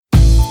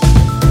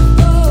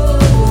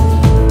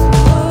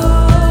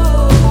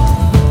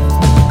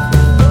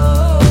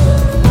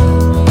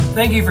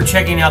Thank you for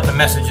checking out the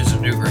messages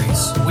of New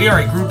Grace. We are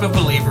a group of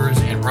believers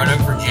in Roanoke,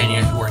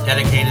 Virginia who are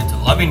dedicated to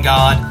loving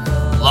God,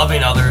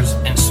 loving others,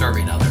 and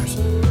serving others.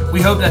 We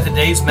hope that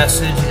today's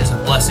message is a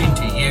blessing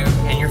to you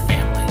and your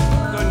family.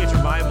 Go ahead and get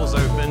your Bibles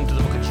open to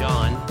the book of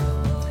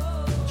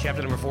John,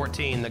 chapter number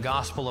 14, the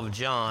Gospel of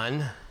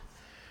John,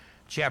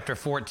 chapter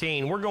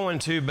 14. We're going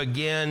to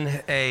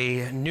begin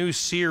a new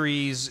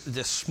series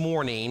this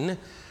morning,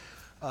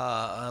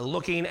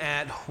 looking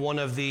at one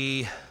of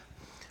the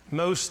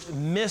most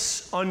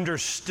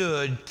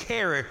misunderstood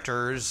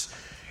characters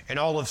in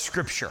all of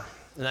Scripture.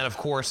 And that, of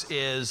course,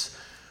 is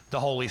the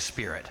Holy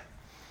Spirit.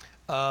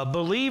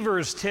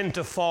 Believers tend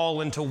to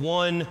fall into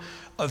one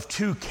of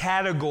two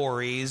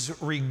categories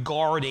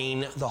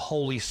regarding the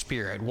Holy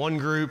Spirit. One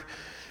group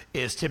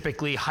is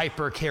typically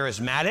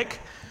hyper-charismatic,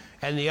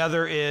 and the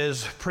other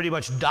is pretty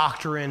much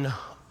doctrine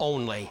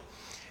only.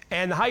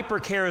 And the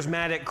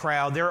hyper-charismatic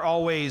crowd, they're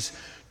always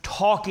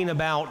talking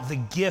about the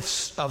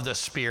gifts of the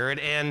Spirit,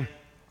 and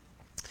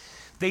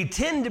they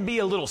tend to be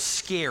a little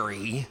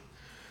scary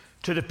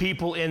to the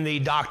people in the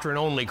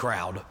doctrine-only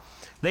crowd.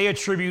 They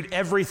attribute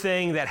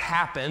everything that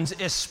happens,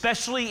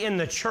 especially in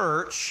the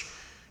church,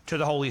 to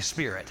the Holy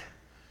Spirit.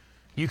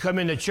 You come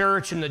into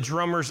church and the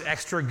drummer's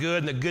extra good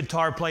and the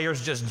guitar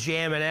player's just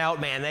jamming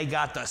out. Man, they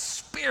got the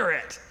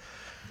Spirit.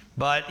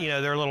 But,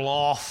 they're a little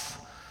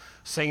off.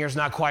 Singer's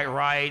not quite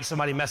right.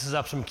 Somebody messes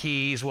up some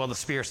keys. Well, the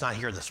Spirit's not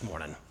here this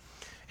morning.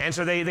 And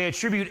so they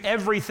attribute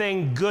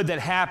everything good that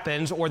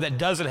happens or that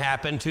doesn't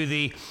happen to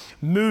the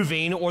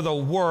moving or the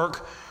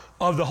work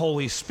of the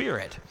Holy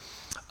Spirit.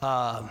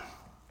 The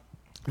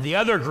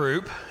other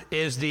group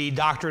is the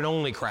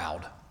doctrine-only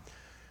crowd.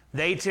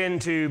 They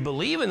tend to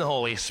believe in the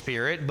Holy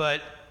Spirit,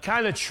 but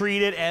kind of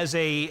treat it as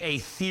a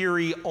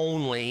theory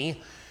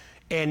only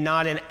and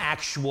not an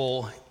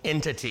actual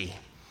entity.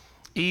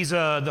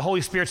 The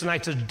Holy Spirit's a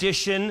nice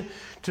addition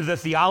to the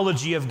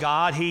theology of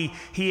God. He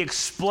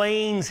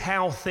explains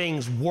how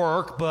things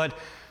work, but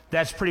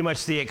that's pretty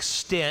much the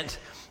extent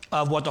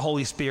of what the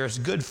Holy Spirit's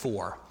good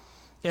for.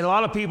 And a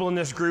lot of people in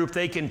this group,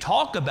 they can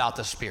talk about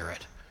the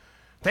Spirit.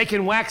 They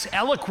can wax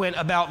eloquent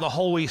about the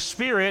Holy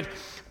Spirit,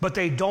 but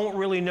they don't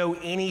really know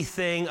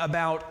anything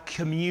about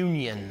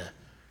communion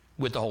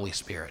with the Holy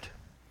Spirit.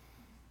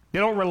 They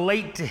don't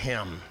relate to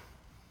Him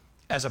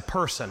as a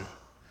person.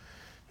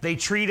 They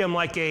treat Him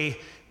like a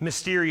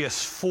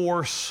mysterious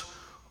force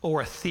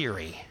or a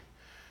theory.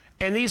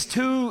 And these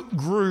two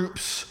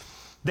groups,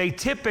 they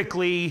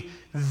typically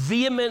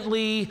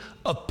vehemently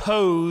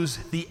oppose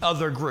the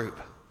other group.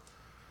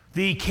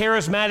 The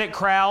charismatic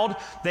crowd,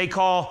 they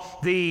call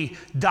the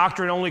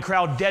doctrine-only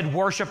crowd dead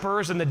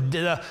worshipers, and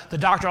the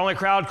doctrine-only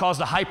crowd calls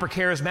the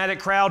hyper-charismatic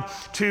crowd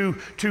too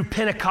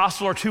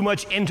Pentecostal or too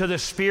much into the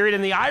Spirit.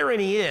 And the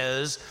irony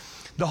is,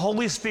 the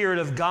Holy Spirit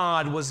of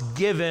God was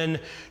given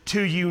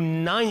to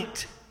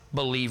unite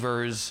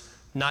believers,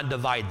 not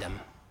divide them.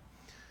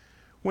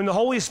 When the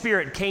Holy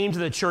Spirit came to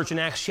the church in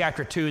Acts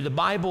chapter 2, the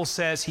Bible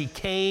says He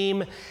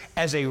came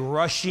as a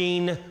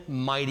rushing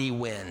mighty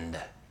wind.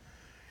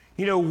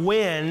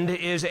 Wind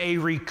is a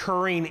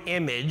recurring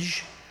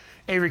image,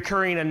 a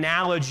recurring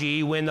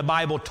analogy when the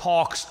Bible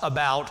talks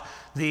about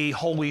the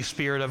Holy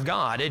Spirit of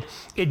God.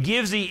 It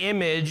gives the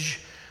image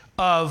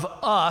of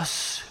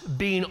us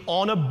being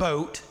on a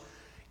boat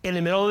in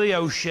the middle of the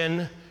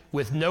ocean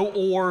with no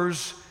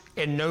oars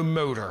and no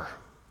motor.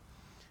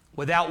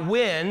 Without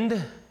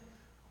wind,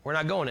 we're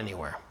not going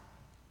anywhere.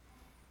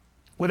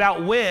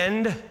 Without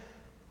wind,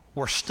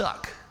 we're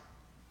stuck.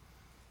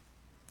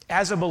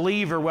 As a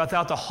believer,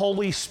 without the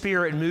Holy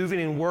Spirit moving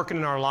and working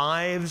in our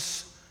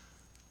lives,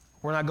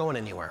 we're not going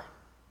anywhere.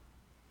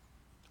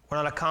 We're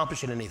not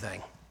accomplishing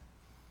anything.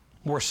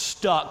 We're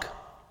stuck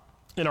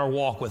in our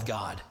walk with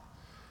God.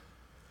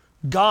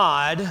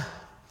 God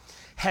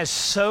has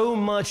so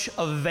much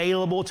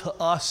available to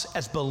us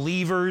as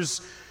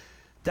believers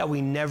that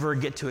we never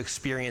get to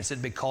experience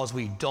it because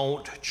we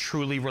don't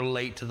truly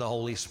relate to the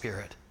Holy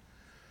Spirit.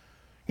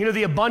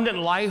 The abundant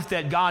life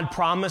that God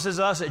promises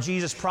us, that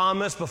Jesus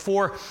promised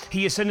before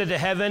He ascended to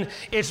heaven,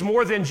 it's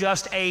more than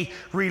just a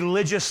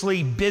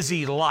religiously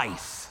busy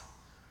life.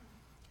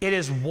 It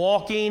is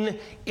walking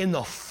in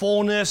the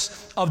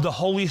fullness of the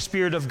Holy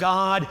Spirit of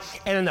God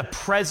and in the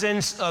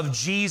presence of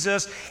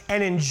Jesus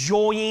and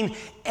enjoying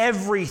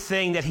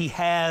everything that He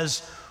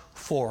has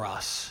for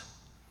us.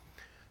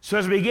 So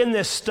as we begin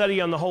this study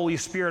on the Holy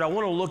Spirit, I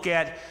want to look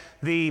at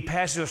the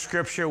passage of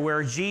Scripture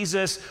where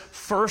Jesus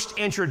first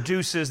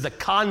introduces the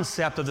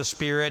concept of the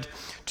Spirit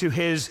to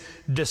His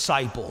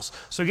disciples.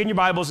 So get your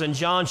Bibles in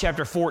John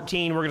chapter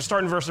 14. We're going to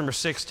start in verse number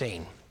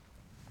 16.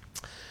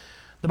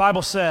 The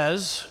Bible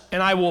says,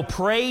 "And I will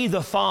pray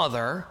the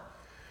Father,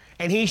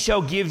 and He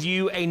shall give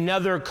you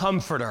another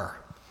Comforter,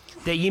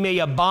 that He may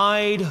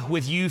abide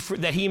with you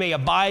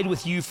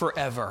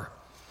forever.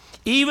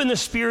 Even the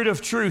Spirit of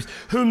truth,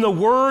 whom the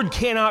world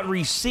cannot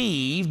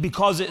receive,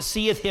 because it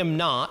seeth Him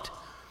not,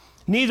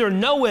 neither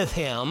knoweth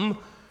Him,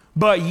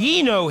 but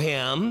ye know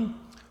Him,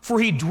 for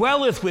He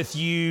dwelleth with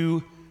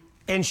you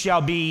and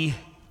shall be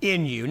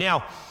in you."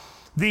 Now,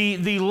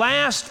 The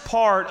last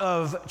part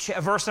of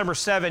verse number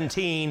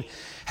 17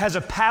 has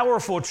a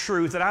powerful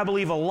truth that I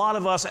believe a lot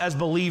of us as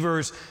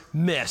believers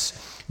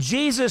miss.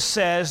 Jesus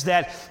says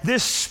that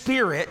this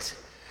Spirit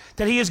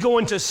that he is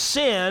going to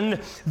send,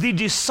 the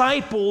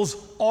disciples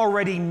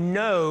already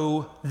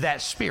know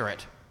that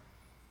Spirit.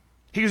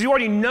 Because you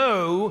already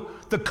know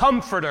the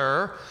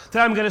Comforter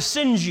that I'm going to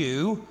send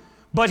you,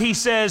 but he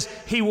says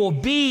he will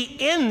be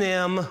in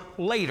them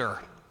later.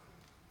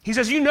 He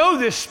says, you know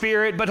this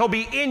Spirit, but he'll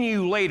be in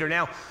you later.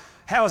 Now,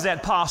 how is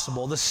that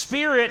possible? The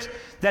Spirit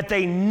that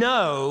they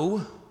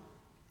know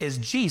is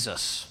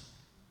Jesus.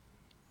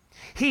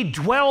 He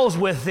dwells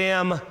with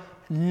them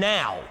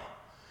now.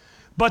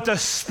 But the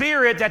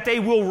Spirit that they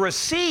will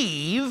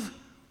receive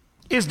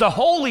is the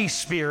Holy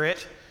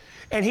Spirit,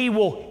 and he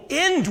will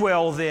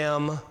indwell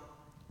them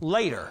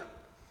later.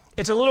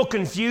 It's a little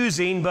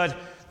confusing, but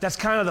that's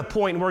kind of the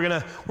point, and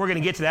we're gonna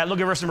get to that.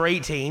 Look at verse number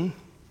 18.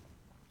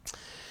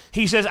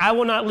 He says, I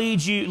will not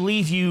leave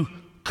you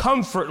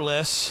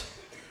comfortless.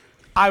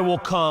 I will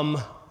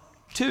come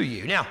to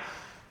you. Now,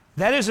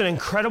 that is an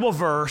incredible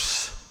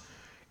verse,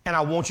 and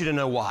I want you to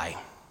know why.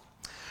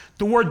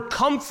 The word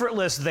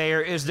comfortless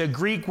there is the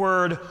Greek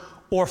word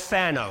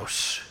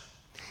orphanos.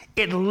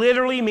 It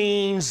literally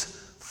means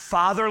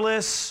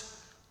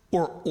fatherless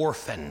or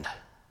orphaned.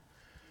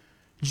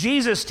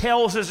 Jesus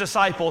tells his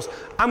disciples,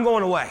 I'm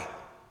going away.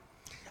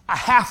 I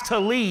have to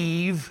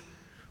leave,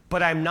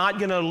 but I'm not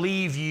going to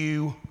leave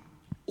you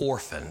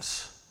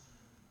orphans.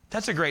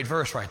 That's a great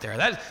verse right there.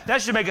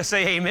 That should make us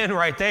say amen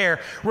right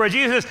there, where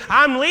Jesus says,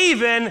 I'm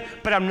leaving,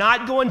 but I'm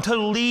not going to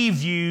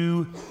leave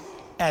you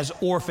as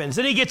orphans.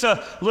 Then he gets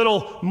a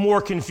little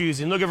more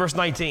confusing. Look at verse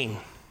 19.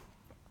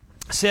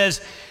 It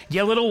says,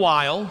 yet a little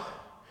while,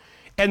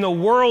 and the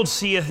world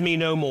seeth me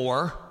no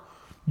more,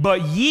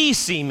 but ye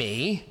see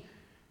me,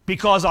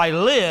 because I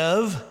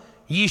live,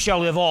 ye shall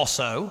live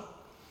also.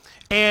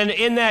 And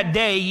in that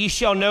day ye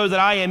shall know that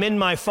I am in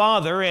my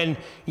Father, and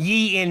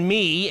ye in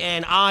me,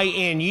 and I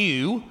in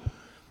you.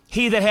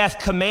 He that hath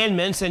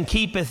commandments and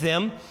keepeth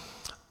them,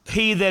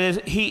 he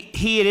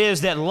it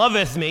is that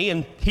loveth me,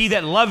 and he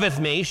that loveth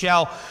me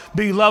shall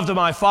be loved of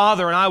my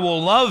Father, and I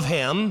will love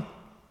him,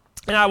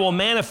 and I will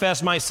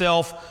manifest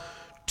myself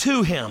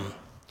to him.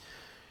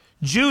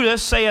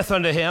 Judas saith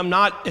unto him,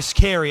 not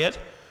Iscariot,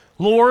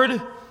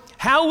 Lord,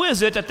 how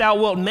is it that thou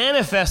wilt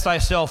manifest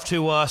thyself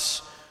to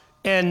us,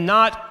 and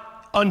not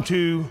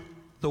unto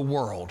the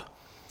world?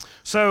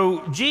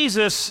 So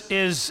Jesus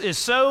is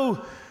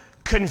so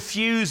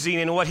confusing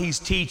in what he's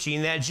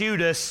teaching that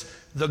Judas,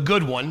 the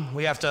good one,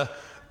 we have to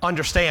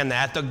understand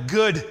that, the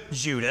good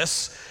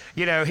Judas,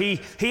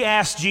 he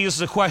asked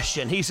Jesus a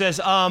question. He says,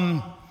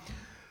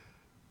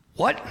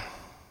 what?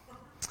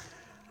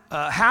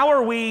 How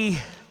are we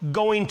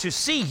going to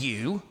see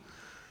you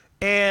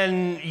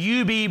and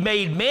you be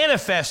made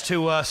manifest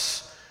to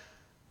us,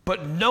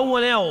 but no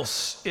one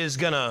else is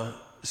going to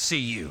see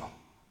you?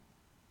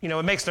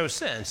 It makes no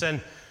sense.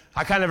 And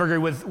I kind of agree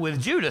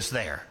with Judas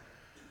there.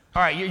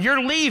 All right,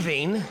 you're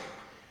leaving,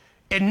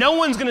 and no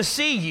one's going to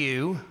see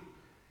you,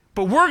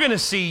 but we're going to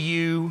see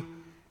you,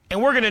 and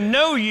we're going to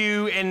know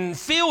you and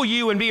feel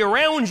you and be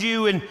around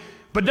you,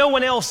 but no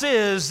one else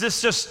is.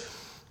 This just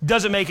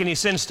doesn't make any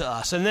sense to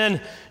us. And then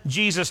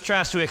Jesus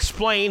tries to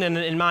explain, and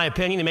in my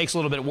opinion, it makes it a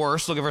little bit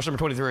worse. Look at verse number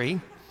 23.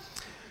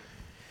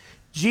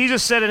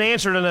 Jesus said and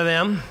answered unto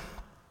them,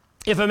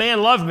 if a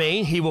man love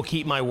me, he will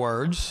keep my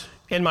words,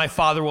 and my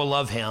Father will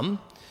love him,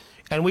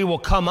 and we will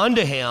come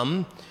unto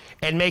him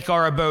and make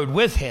our abode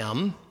with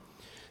him.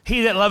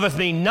 He that loveth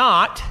me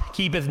not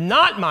keepeth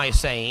not my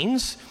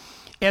sayings,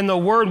 and the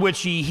word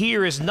which ye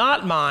hear is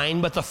not mine,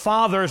 but the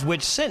Father's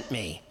which sent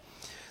me.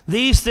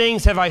 These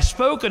things have I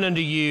spoken unto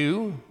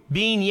you,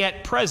 being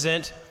yet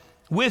present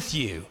with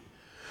you.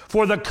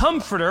 For the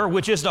Comforter,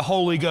 which is the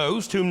Holy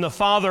Ghost, whom the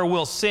Father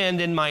will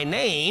send in my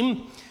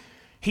name,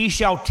 he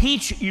shall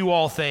teach you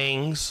all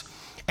things,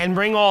 and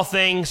bring all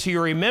things to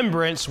your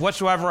remembrance,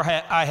 whatsoever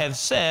I have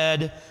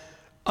said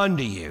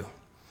unto you.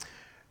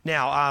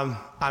 Now,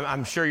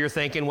 I'm sure you're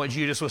thinking what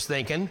Judas was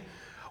thinking.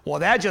 Well,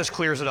 that just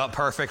clears it up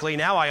perfectly.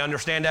 Now I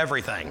understand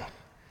everything.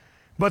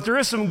 But there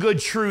is some good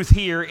truth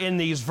here in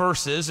these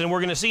verses, and we're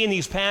going to see in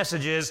these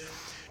passages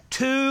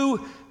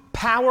two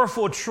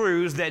powerful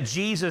truths that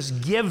Jesus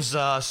gives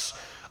us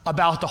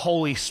about the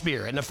Holy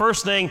Spirit. And the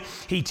first thing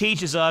he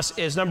teaches us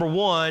is, number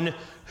one,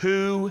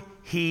 who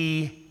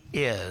he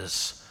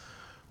is.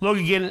 Look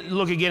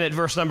again at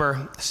verse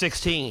number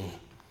 16. It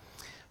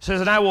says,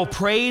 and I will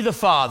pray the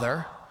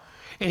Father,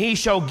 and he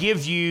shall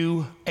give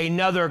you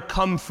another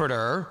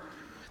Comforter,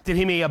 that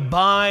he may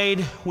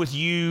abide with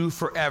you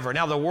forever.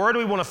 Now, the word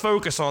we want to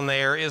focus on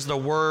there is the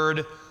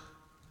word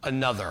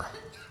another.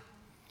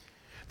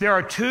 There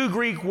are two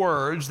Greek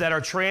words that are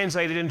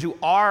translated into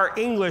our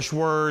English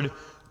word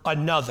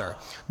another.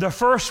 The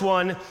first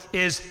one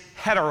is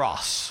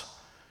heteros.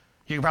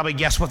 You can probably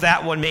guess what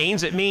that one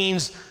means. It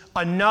means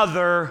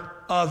another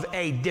of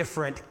a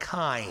different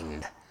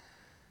kind.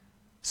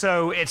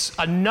 So it's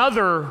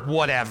another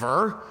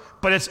whatever,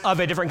 but it's of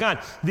a different kind.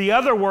 The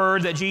other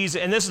word that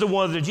Jesus, and this is the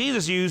one that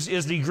Jesus used,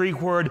 is the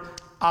Greek word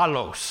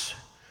allos.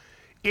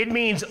 It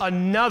means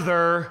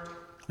another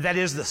that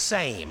is the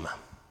same.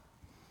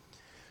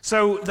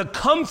 So the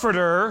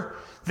comforter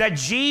that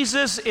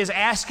Jesus is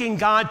asking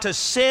God to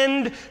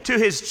send to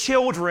his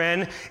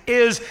children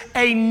is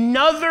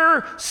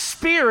another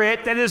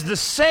spirit that is the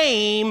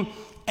same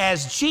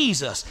as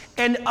Jesus.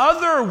 In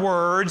other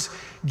words,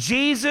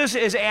 Jesus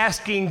is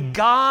asking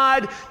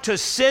God to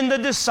send the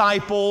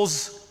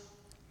disciples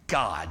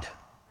God.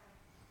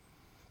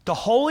 The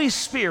Holy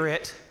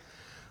Spirit,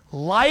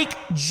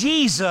 like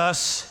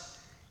Jesus,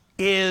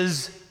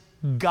 is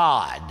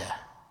God.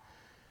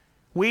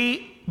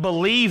 We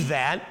believe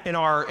that in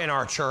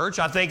our church.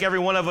 I think every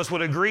one of us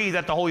would agree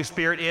that the Holy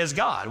Spirit is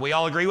God. We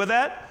all agree with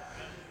that?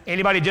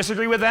 Anybody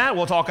disagree with that?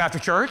 We'll talk after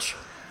church.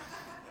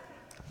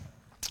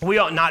 We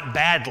all, not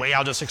badly,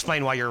 I'll just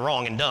explain why you're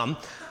wrong and dumb.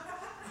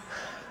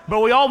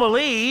 But we all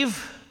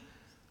believe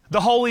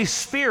the Holy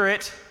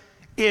Spirit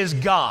is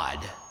God.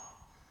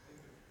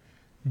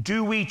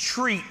 Do we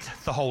treat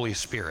the Holy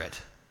Spirit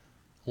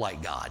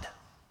like God?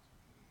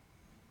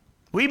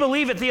 We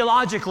believe it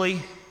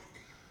theologically.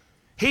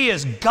 He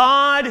is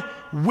God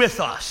with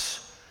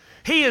us.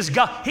 He is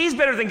God. He's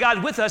better than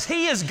God with us.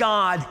 He is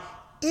God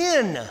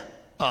in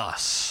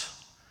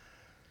us.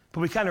 But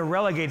we kind of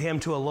relegate him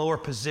to a lower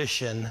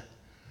position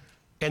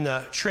in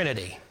the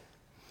Trinity.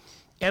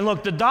 And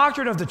look, the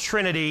doctrine of the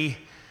Trinity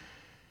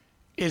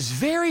is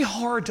very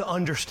hard to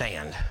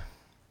understand.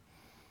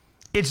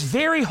 It's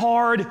very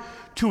hard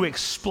to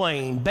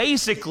explain.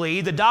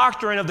 Basically, the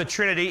doctrine of the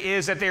Trinity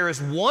is that there is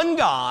one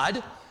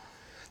God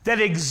that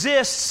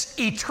exists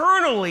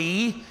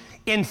eternally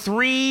in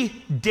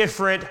three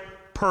different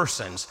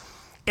persons.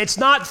 It's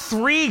not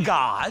three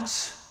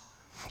gods.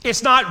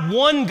 It's not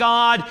one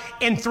God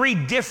in three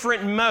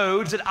different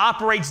modes that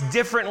operates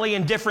differently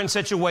in different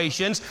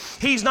situations.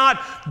 He's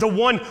not the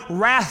one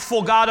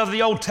wrathful God of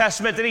the Old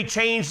Testament that he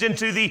changed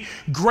into the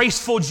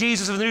graceful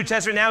Jesus of the New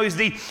Testament. Now he's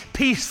the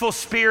peaceful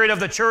Spirit of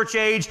the church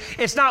age.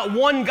 It's not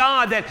one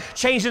God that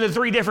changed into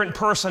three different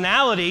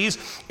personalities.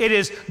 It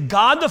is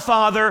God the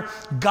Father,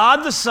 God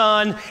the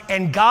Son,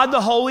 and God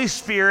the Holy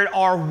Spirit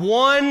are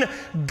one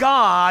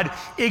God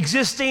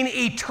existing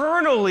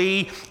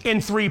eternally in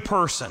three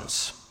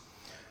persons.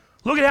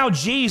 Look at how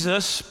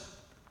Jesus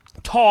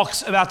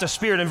talks about the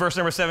Spirit in verse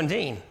number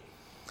 17.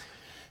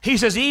 He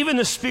says, even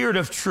the Spirit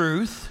of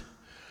truth,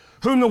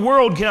 whom the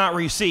world cannot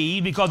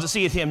receive, because it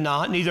seeth him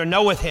not, neither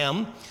knoweth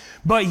him,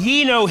 but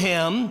ye know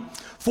him,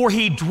 for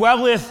he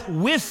dwelleth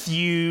with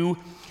you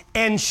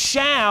and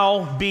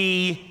shall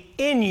be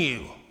in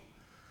you.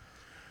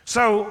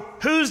 So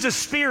who's the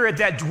Spirit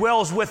that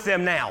dwells with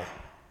them now?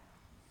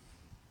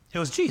 It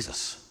was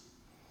Jesus.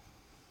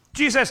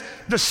 Jesus says,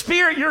 the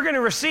Spirit you're going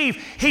to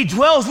receive, he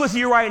dwells with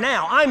you right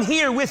now. I'm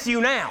here with you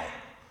now.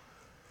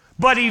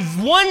 But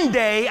one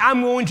day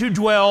I'm going to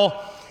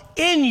dwell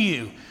in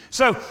you.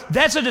 So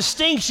that's a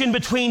distinction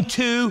between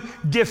two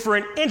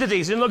different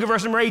entities. And look at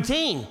verse number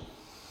 18.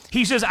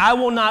 He says, I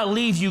will not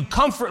leave you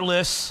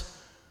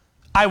comfortless.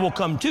 I will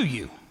come to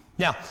you.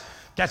 Now,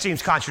 that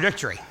seems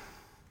contradictory.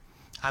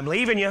 I'm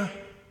leaving you.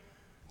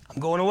 I'm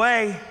going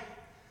away.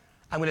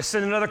 I'm going to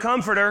send another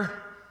comforter,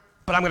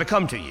 but I'm going to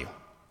come to you.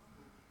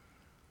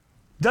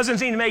 Doesn't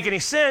seem to make any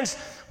sense,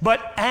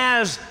 but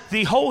as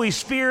the Holy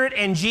Spirit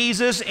and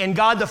Jesus and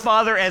God the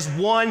Father as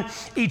one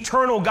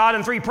eternal God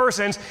in three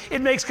persons,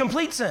 it makes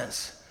complete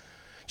sense.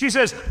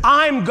 Jesus says,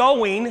 I'm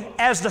going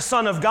as the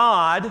Son of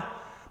God,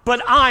 but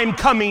I'm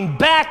coming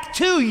back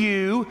to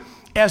you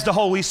as the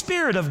Holy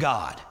Spirit of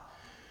God.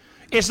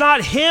 It's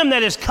not him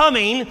that is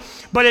coming,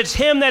 but it's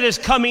him that is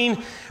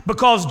coming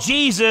because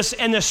Jesus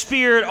and the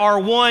Spirit are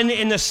one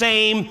in the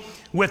same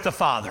with the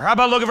Father. How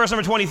about look at verse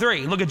number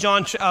 23? Look at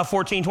John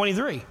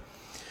 14:23.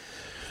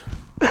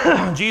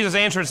 Jesus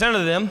answered and said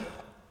unto them,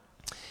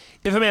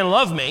 if a man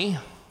love me,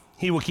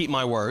 he will keep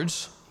my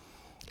words,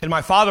 and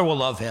my Father will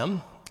love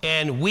him,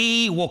 and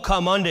we will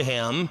come unto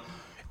him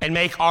and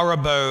make our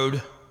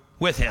abode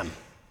with him.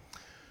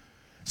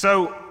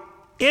 So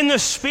in the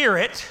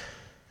Spirit,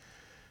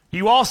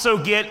 you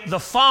also get the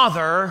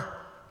Father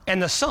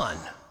and the Son.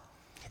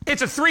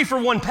 It's a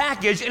 3-for-1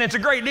 package, and it's a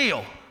great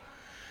deal.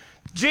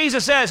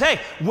 Jesus says, hey,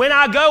 when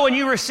I go and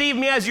you receive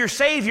me as your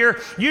Savior,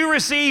 you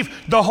receive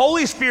the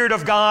Holy Spirit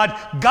of God,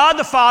 God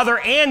the Father,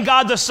 and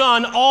God the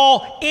Son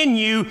all in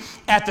you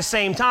at the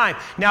same time.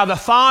 Now, the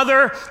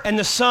Father and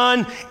the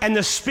Son and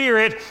the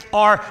Spirit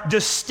are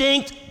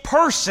distinct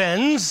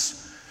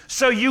persons,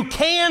 so you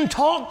can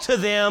talk to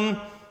them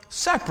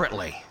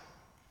separately,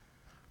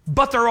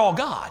 but they're all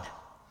God.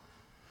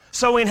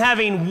 So in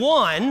having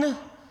one,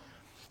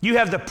 you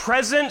have the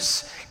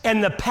presence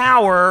and the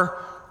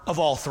power of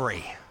all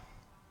three.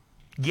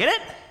 Get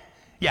it?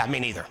 Yeah, me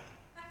neither.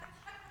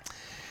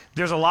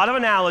 There's a lot of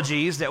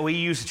analogies that we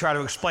use to try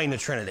to explain the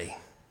Trinity.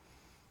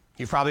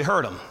 You've probably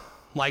heard them,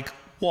 like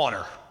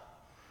water.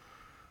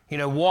 You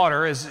know,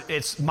 water,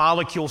 its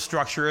molecule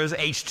structure is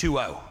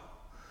H2O.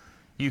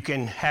 You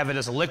can have it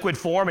as a liquid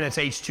form, and it's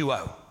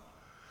H2O.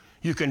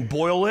 You can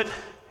boil it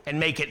and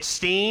make it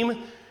steam,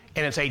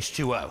 and it's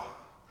H2O.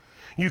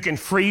 You can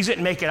freeze it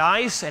and make it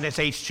ice, and it's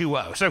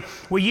H2O. So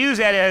we use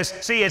that as,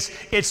 see,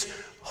 it's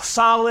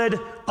solid,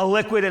 a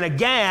liquid, and a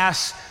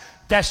gas.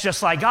 That's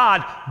just like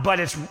God, but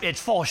it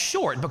falls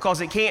short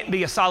because it can't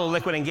be a solid,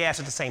 liquid, and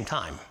gas at the same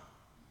time.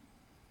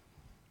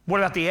 What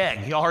about the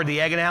egg? Y'all heard the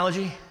egg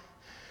analogy?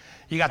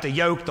 You got the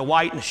yolk, the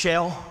white, and the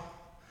shell,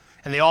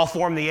 and they all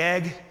form the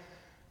egg,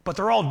 but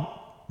they're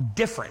all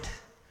different.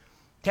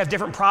 They have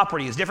different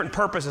properties, different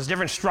purposes,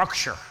 different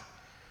structure.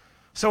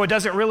 So it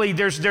doesn't really,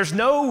 there's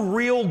no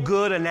real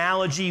good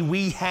analogy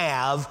we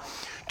have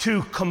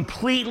to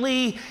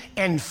completely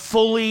and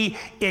fully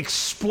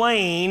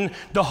explain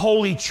the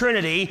Holy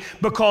Trinity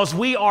because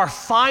we are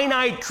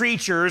finite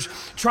creatures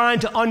trying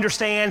to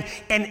understand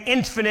an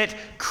infinite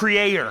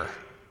creator.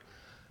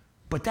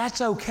 But that's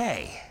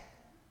okay.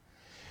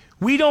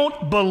 We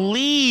don't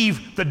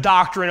believe the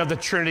doctrine of the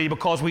Trinity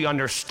because we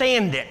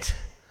understand it.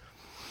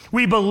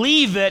 We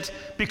believe it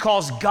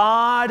because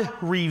God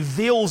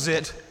reveals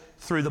it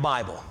through the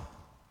Bible.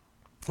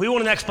 We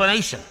want an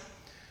explanation,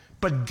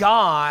 but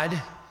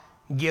God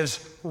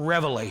gives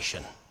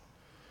revelation.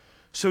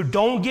 So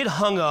don't get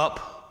hung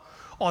up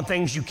on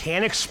things you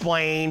can't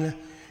explain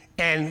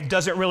and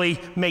doesn't really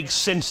make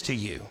sense to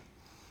you.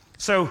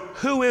 So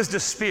who is the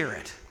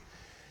Spirit?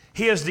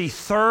 He is the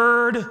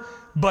third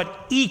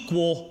but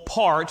equal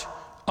part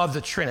of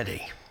the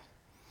Trinity.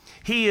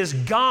 He is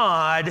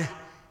God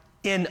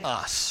in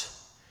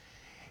us.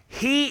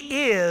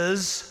 He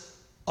is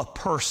a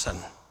person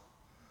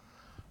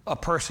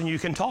you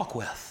can talk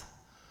with,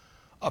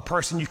 a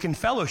person you can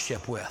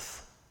fellowship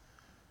with,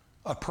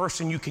 a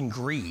person you can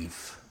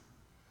grieve,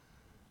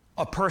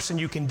 a person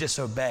you can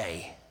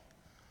disobey,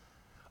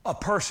 a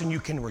person you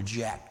can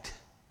reject,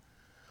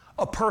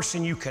 a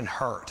person you can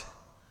hurt.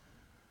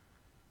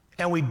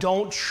 And we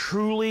don't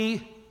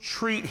truly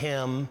treat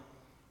him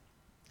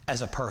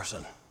as a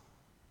person.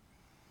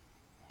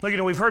 Look,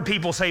 we've heard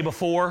people say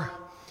before,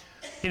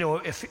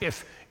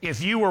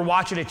 if you were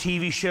watching a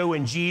TV show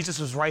and Jesus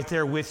was right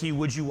there with you,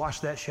 would you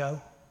watch that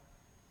show?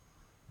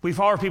 We've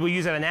heard people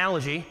use that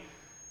analogy.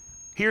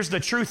 Here's the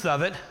truth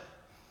of it.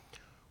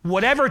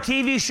 Whatever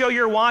TV show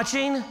you're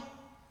watching,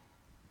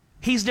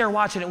 he's there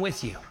watching it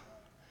with you.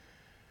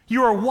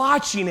 You are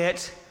watching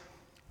it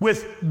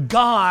with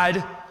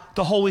God,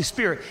 the Holy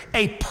Spirit,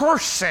 a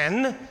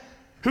person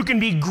who can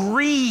be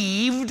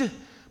grieved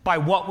by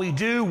what we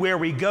do, where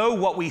we go,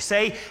 what we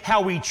say,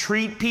 how we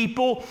treat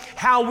people,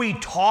 how we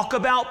talk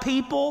about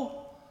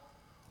people.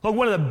 Look,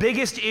 one of the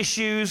biggest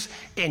issues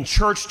in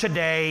church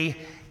today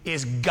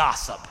is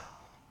gossip.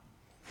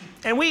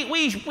 And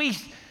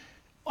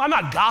I'm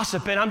not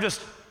gossiping,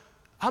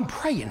 I'm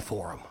praying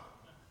for them.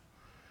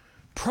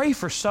 Pray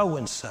for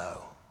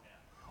so-and-so.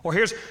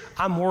 Or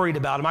I'm worried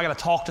about them. I got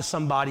to talk to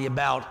somebody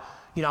about,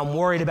 I'm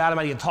worried about them.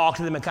 I need to talk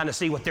to them and kind of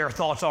see what their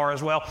thoughts are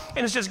as well.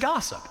 And it's just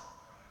gossip.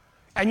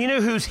 And you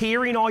know who's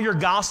hearing all your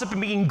gossip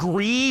and being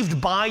grieved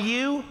by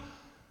you?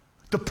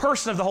 The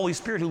person of the Holy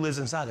Spirit who lives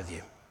inside of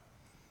you.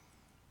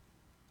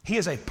 He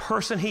is a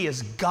person. He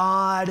is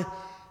God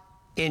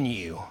in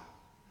you.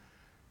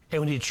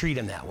 And we need to treat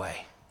him that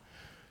way.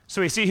 So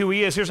we see who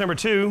he is. Here's number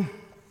 2,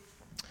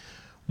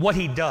 what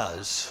he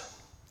does.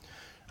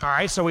 All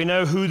right, so we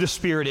know who the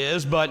Spirit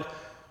is, but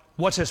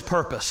what's his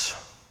purpose?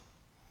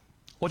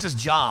 What's his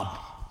job?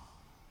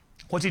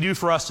 What's he do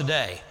for us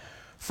today?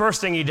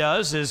 First thing he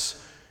does is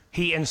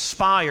he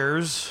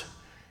inspires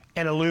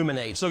and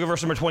illuminates. Look at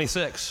verse number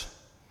 26.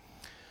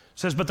 It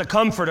says, but the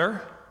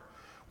Comforter,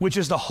 which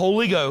is the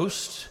Holy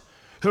Ghost,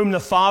 whom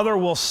the Father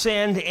will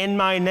send in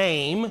my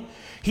name,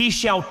 he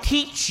shall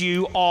teach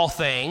you all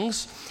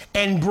things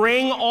and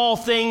bring all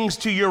things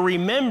to your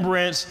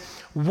remembrance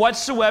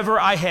whatsoever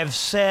I have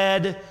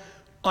said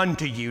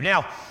unto you.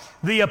 Now,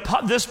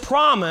 this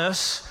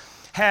promise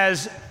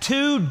has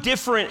two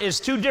different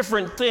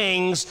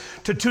things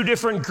to two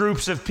different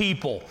groups of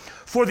people.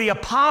 For the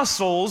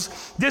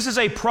apostles, this is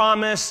a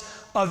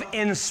promise of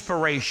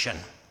inspiration.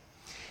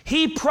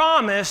 He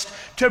promised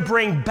to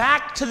bring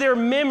back to their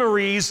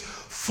memories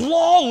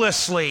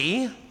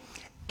flawlessly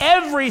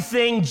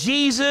everything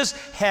Jesus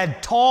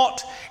had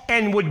taught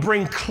and would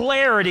bring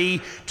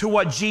clarity to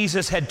what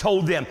Jesus had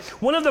told them.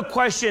 One of the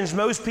questions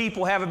most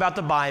people have about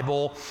the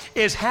Bible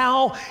is,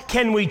 how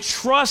can we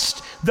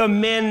trust the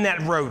men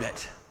that wrote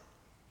it?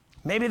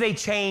 Maybe they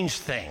changed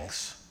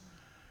things.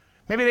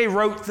 Maybe they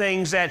wrote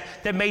things that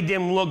made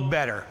them look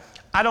better.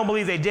 I don't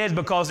believe they did,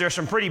 because there's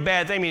some pretty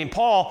bad things. I mean,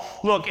 Paul,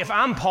 look, if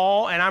I'm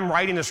Paul and I'm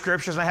writing the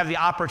scriptures and I have the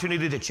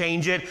opportunity to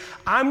change it,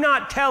 I'm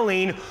not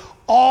telling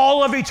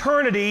all of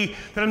eternity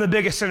that I'm the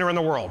biggest sinner in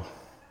the world.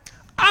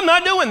 I'm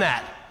not doing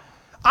that.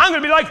 I'm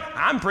going to be like,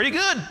 I'm pretty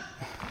good.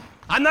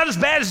 I'm not as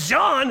bad as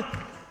John,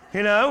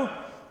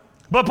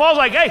 But Paul's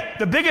like, hey,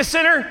 the biggest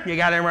sinner, you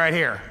got him right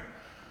here.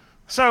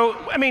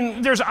 So, I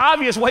mean, there's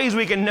obvious ways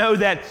we can know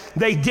that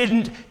they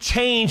didn't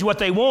change what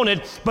they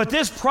wanted, but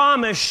this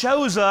promise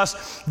shows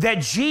us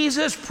that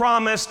Jesus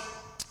promised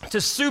to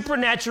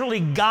supernaturally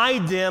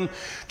guide them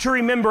to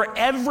remember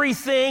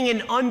everything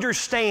and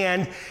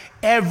understand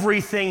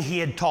everything he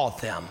had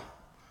taught them.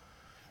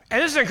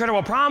 And this is an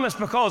incredible promise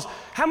because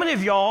how many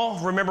of y'all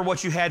remember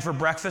what you had for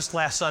breakfast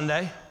last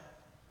Sunday?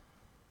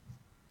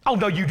 Oh,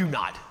 no, you do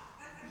not.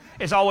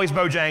 It's always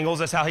Bojangles.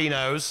 That's how he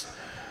knows.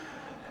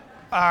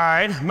 All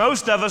right.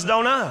 Most of us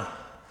don't know.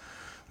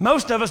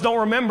 Most of us don't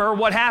remember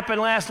what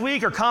happened last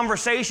week or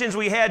conversations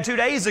we had 2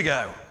 days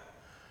ago.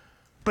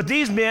 But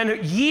these men,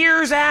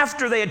 years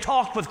after they had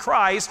talked with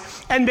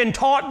Christ and been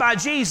taught by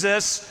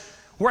Jesus,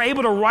 were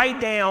able to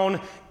write down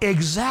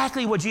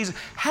exactly what Jesus.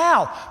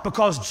 How?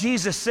 Because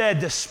Jesus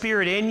said the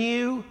Spirit in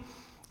you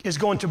is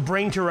going to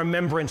bring to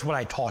remembrance what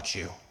I taught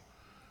you.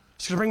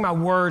 It's going to bring my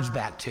words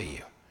back to you.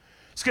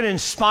 It's going to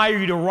inspire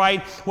you to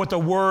write what the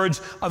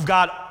words of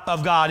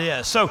God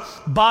is. So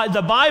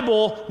the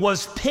Bible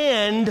was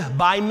penned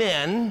by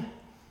men,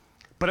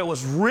 but it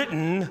was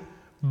written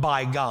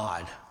by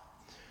God.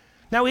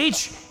 Now,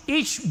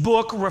 each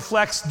book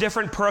reflects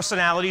different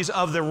personalities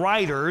of the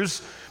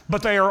writers,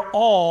 but they are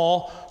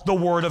all the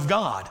Word of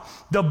God.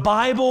 The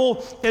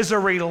Bible is a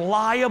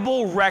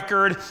reliable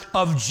record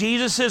of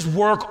Jesus'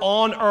 work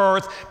on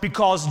earth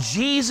because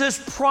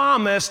Jesus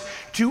promised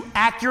to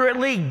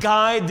accurately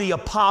guide the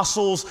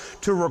apostles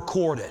to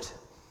record it.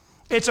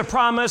 It's a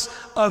promise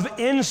of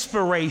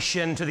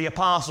inspiration to the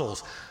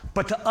apostles,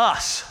 but to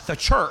us, the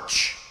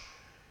church,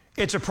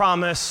 it's a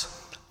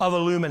promise of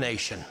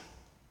illumination.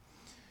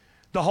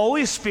 The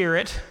Holy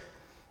Spirit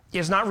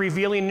is not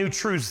revealing new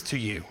truths to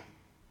you.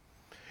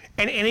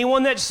 And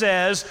anyone that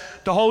says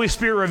the Holy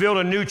Spirit revealed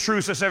a new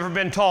truth that's ever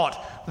been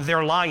taught,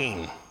 they're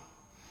lying.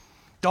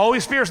 The Holy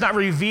Spirit's not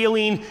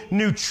revealing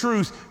new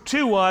truth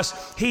to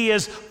us. He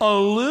is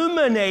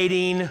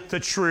illuminating the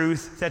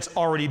truth that's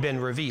already been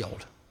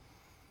revealed.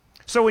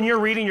 So when you're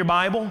reading your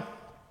Bible,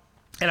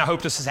 and I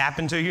hope this has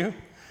happened to you,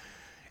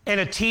 and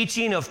a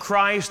teaching of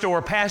Christ or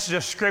a passage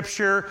of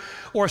Scripture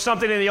or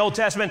something in the Old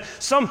Testament,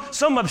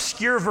 some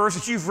obscure verse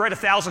that you've read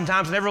 1,000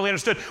 times and never really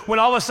understood, when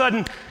all of a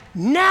sudden,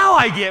 now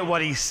I get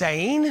what he's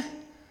saying,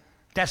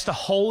 that's the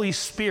Holy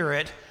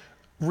Spirit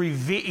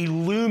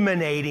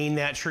illuminating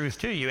that truth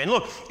to you. And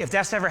look, if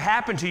that's ever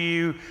happened to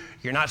you,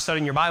 you're not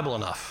studying your Bible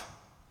enough.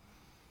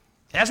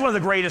 That's one of the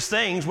greatest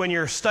things when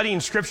you're studying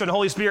Scripture and the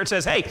Holy Spirit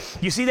says, hey,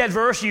 you see that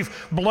verse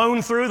you've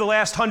blown through the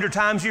last 100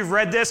 times you've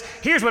read this?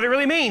 Here's what it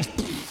really means.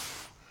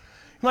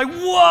 Like,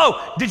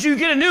 whoa, did you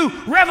get a new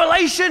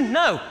revelation?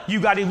 No, you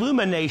got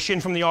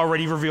illumination from the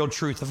already revealed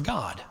truth of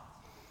God.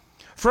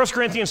 1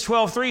 Corinthians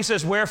 12:3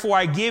 says, wherefore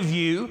I give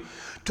you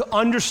to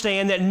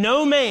understand that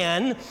no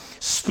man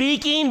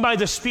speaking by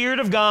the Spirit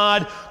of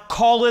God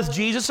calleth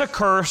Jesus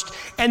accursed,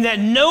 and that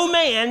no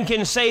man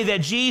can say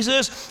that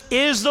Jesus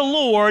is the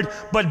Lord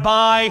but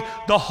by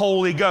the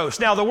Holy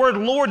Ghost. Now, the word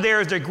Lord there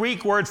is the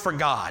Greek word for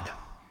God.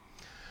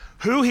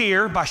 Who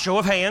here, by show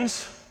of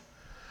hands,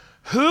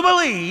 who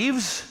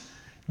believes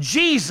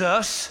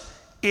Jesus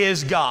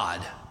is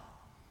God?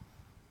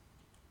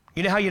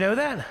 You know how you know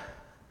that?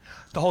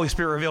 The Holy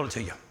Spirit revealed it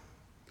to you.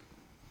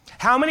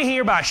 How many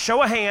here, by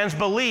show of hands,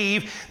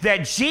 believe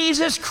that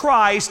Jesus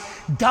Christ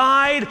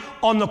died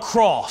on the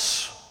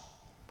cross?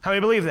 How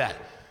many believe that?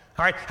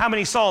 All right, how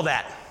many saw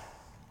that?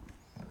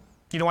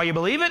 You know why you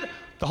believe it?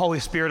 The Holy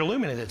Spirit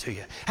illuminated it to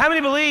you. How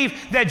many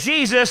believe that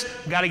Jesus,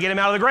 got to get him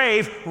out of the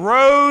grave,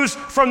 rose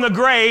from the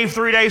grave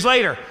 3 days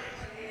later?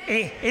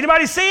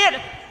 Anybody see it?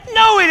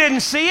 No, we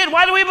didn't see it.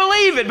 Why do we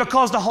believe it?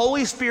 Because the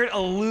Holy Spirit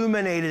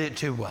illuminated it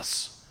to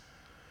us.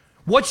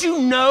 What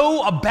you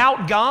know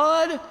about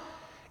God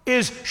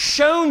is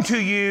shown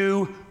to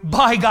you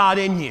by God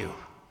in you.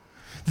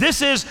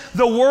 This is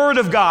the Word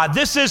of God.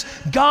 This is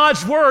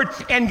God's Word,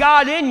 and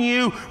God in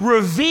you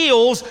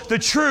reveals the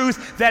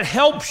truth that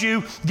helps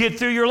you get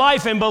through your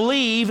life and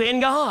believe in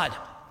God.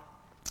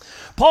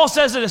 Paul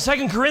says that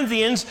in 2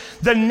 Corinthians,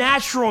 the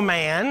natural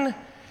man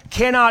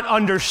cannot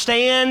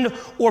understand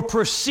or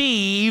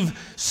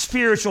perceive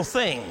spiritual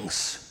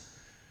things.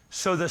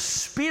 So the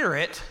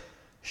Spirit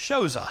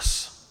shows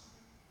us.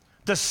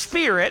 The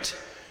Spirit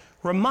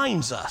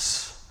reminds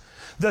us.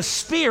 The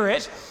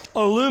Spirit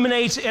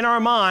illuminates in our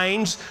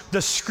minds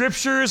the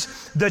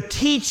Scriptures, the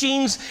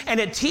teachings, and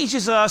it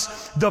teaches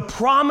us the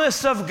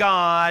promise of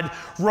God,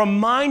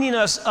 reminding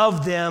us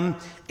of them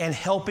and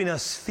helping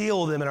us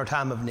feel them in our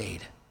time of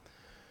need.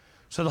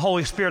 So the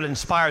Holy Spirit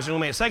inspires and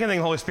illuminates. The second thing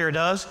the Holy Spirit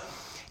does,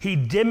 he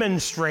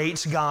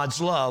demonstrates God's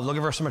love. Look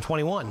at verse number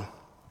 21.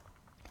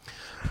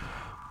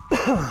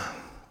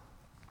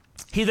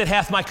 He that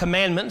hath my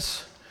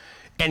commandments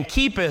and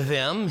keepeth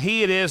them,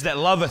 he it is that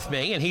loveth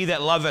me, and he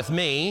that loveth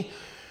me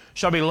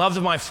shall be loved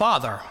of my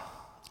Father,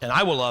 and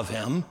I will love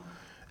him,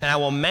 and I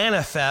will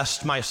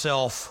manifest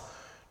myself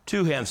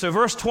to him. So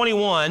verse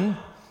 21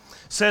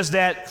 says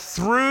that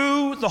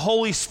through the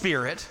Holy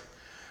Spirit,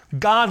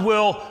 God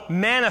will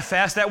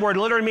manifest, that word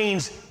literally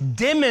means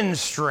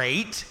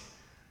demonstrate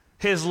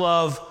his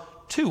love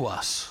to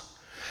us.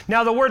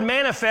 Now the word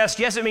manifest,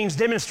 yes, it means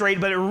demonstrate,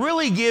 but it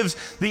really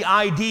gives the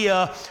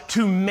idea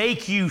to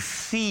make you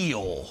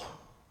feel.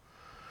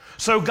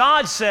 So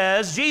God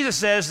says, Jesus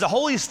says, the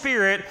Holy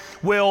Spirit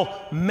will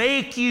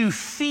make you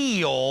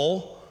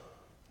feel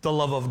the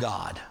love of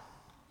God.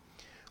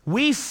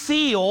 We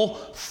feel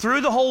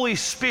through the Holy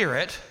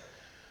Spirit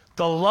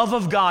the love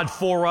of God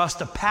for us,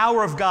 the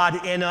power of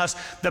God in us,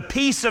 the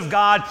peace of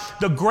God,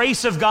 the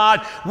grace of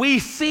God. We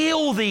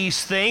feel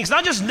these things,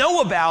 not just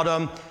know about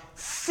them,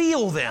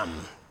 feel them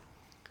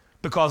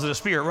because of the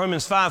Spirit.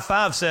 Romans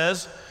 5:5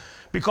 says,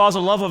 because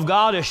the love of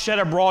God is shed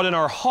abroad in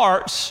our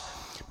hearts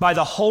by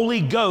the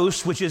Holy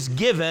Ghost, which is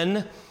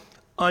given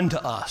unto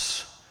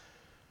us.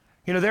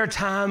 You know, there are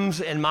times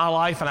in my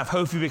life, and I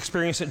hope you've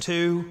experienced it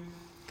too,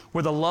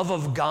 where the love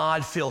of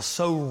God feels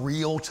so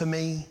real to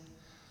me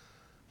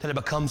that it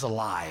becomes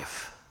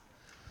alive.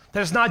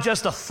 That it's not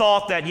just a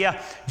thought that, yeah,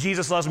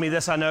 Jesus loves me,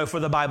 this I know, for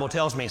the Bible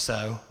tells me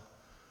so.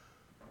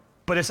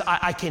 But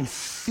I can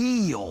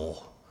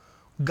feel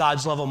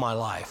God's love on my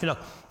life. You know,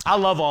 I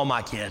love all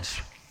my kids.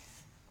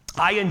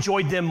 I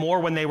enjoyed them more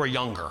when they were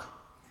younger.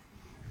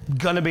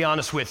 Gonna be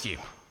honest with you.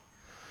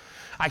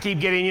 I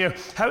keep getting,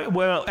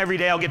 every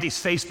day I'll get these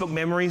Facebook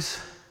memories,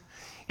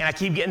 and I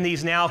keep getting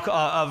these now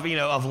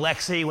of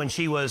Lexi when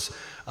she was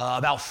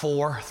about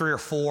 3 or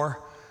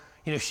 4.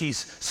 You know, she's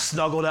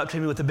snuggled up to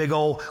me with a big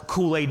old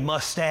Kool-Aid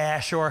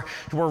mustache, or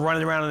we're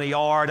running around in the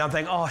yard. I'm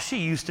thinking, oh, she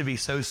used to be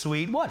so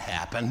sweet. What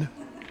happened?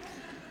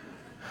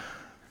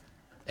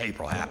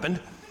 April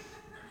happened.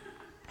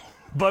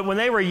 But when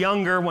they were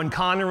younger, when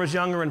Connor was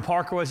younger and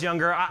Parker was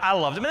younger, I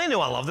loved them. And they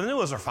knew I loved them. They knew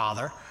I was their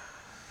father.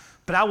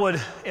 But I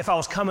would, if I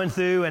was coming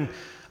through and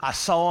I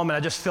saw them and I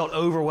just felt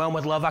overwhelmed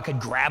with love, I could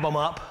grab them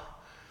up.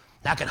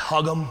 And I could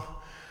hug them. And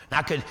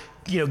I could,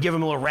 give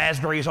them little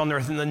raspberries on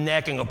the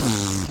neck and go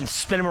and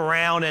spin them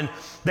around. And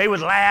they would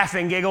laugh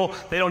and giggle.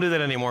 They don't do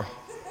that anymore.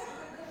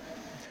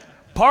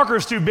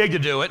 Parker's too big to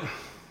do it.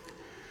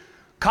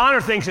 Connor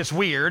thinks it's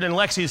weird, and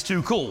Lexi's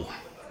too cool.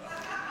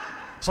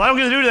 So I don't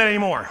get to do that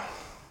anymore.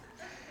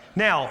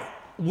 Now,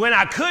 when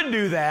I could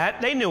do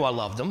that, they knew I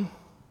loved them.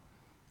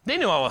 They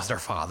knew I was their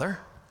father.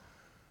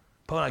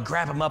 But when I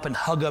grab them up and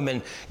hug them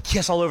and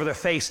kiss all over their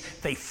face,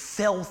 they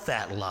felt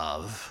that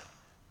love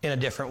in a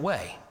different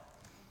way.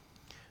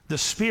 The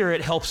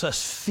Spirit helps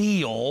us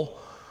feel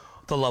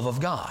the love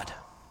of God.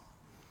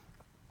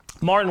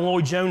 Martin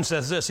Lloyd-Jones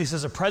says this. He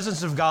says, the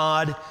presence of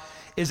God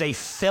is a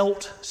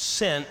felt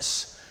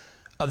sense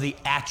of the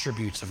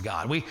attributes of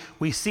God.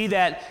 We see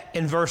that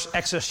in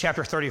Exodus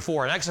chapter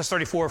 34. In Exodus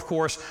 34, of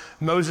course,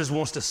 Moses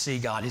wants to see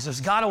God. He says,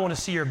 God, I want to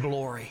see your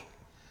glory.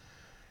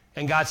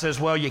 And God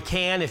says, well, you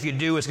can. If you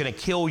do, it's going to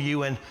kill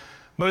you. And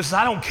Moses says,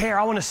 I don't care.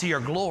 I want to see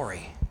your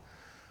glory.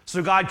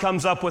 So God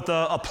comes up with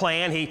a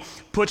plan. He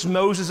puts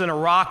Moses in a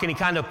rock, and he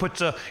kind of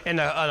puts in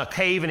a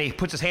cave, and he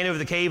puts his hand over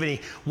the cave, and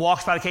he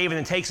walks by the cave and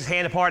then takes his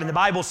hand apart. And the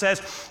Bible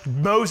says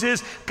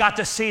Moses got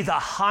to see the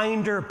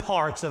hinder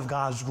parts of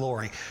God's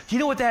glory. Do you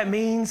know what that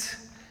means?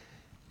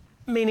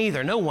 Me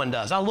neither. No one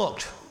does. I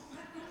looked.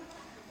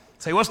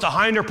 Say, what's the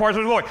hinder parts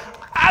of the glory?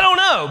 I don't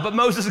know, but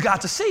Moses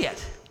got to see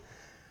it.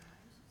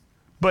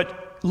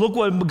 But look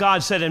what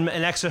God said in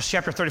Exodus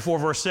chapter 34,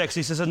 verse 6.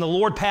 He says, and the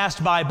Lord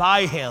passed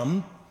by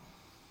him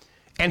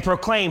and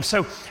proclaimed.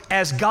 So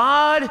as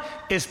God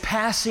is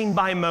passing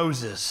by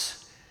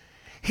Moses,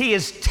 he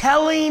is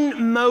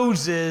telling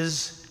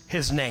Moses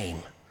his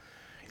name.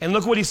 And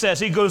look what he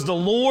says. He goes, the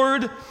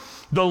Lord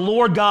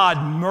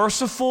God,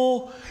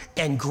 merciful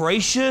and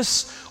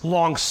gracious,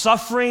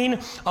 long-suffering,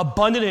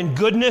 abundant in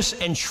goodness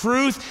and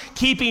truth,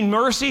 keeping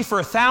mercy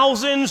for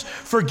thousands,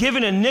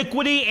 forgiving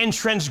iniquity and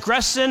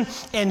transgression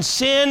and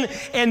sin,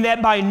 and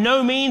that by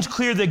no means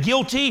clear the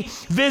guilty,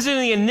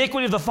 visiting the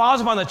iniquity of the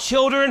fathers upon the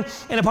children,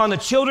 and upon the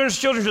children's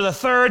children to the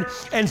third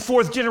and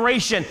fourth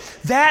generation.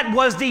 That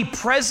was the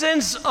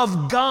presence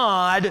of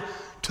God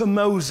to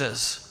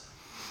Moses.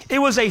 It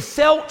was a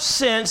felt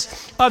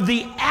sense of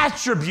the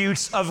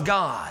attributes of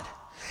God.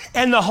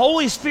 And the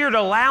Holy Spirit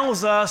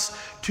allows us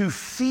to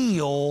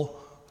feel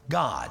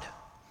God.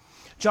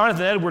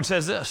 Jonathan Edwards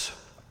says this.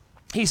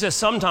 He says,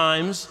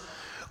 sometimes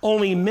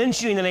only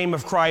mentioning the name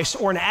of Christ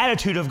or an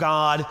attitude of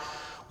God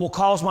will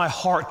cause my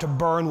heart to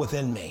burn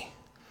within me.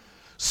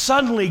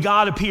 Suddenly,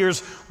 God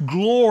appears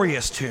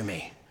glorious to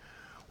me.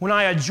 When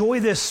I enjoy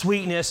this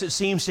sweetness, it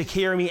seems to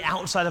carry me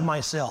outside of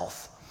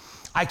myself.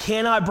 I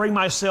cannot bring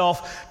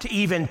myself to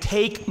even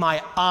take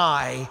my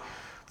eye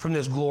from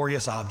this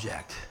glorious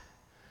object.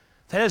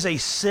 That is a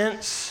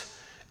sense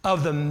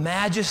of the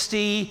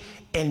majesty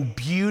and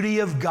beauty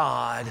of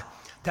God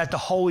that the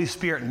Holy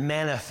Spirit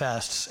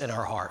manifests in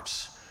our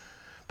hearts.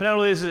 But not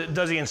only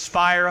does he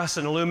inspire us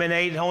and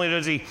illuminate, not only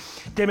does he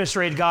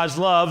demonstrate God's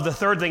love, the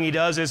third thing he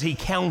does is he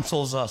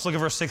counsels us. Look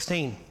at verse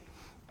 16.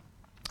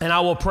 And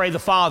I will pray the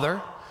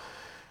Father,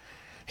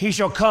 he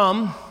shall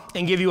come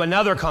and give you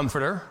another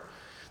comforter,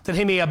 that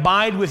he may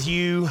abide with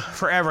you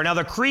forever. Now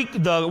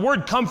the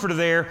word comforter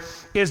there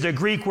is the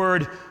Greek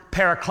word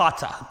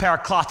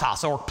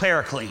parakletos or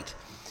paraclete.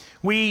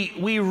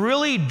 We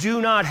really do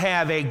not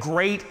have a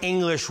great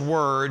English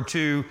word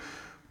to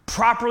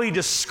properly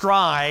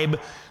describe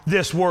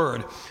this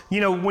word.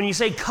 You know, when you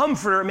say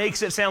comforter, it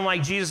makes it sound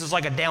like Jesus is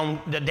like a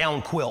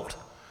down quilt.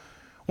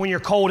 When you're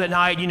cold at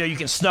night, you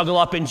can snuggle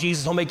up in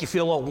Jesus. He'll make you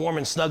feel a little warm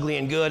and snuggly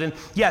and good. And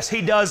yes,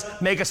 he does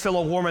make us feel a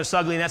little warm and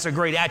snuggly, and that's a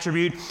great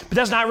attribute, but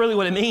that's not really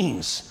what it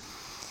means.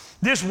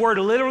 This word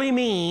literally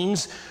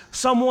means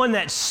someone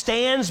that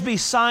stands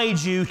beside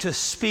you to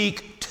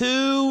speak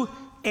to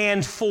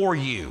and for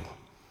you.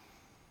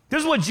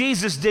 This is what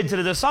Jesus did to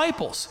the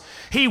disciples.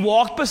 He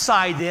walked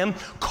beside them,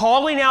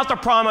 calling out the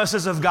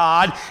promises of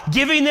God,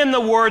 giving them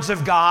the words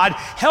of God,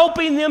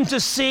 helping them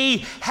to see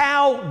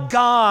how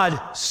God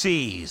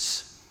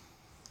sees.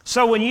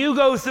 So when you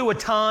go through a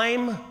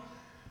time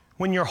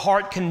when your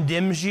heart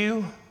condemns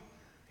you,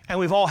 and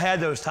we've all had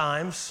those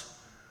times,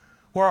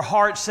 where our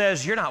heart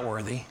says, you're not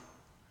worthy.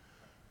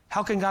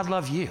 How can God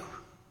love you?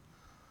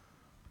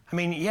 I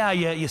mean, yeah,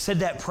 you said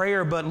that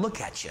prayer, but look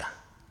at you.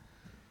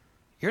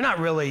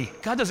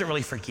 God doesn't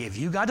really forgive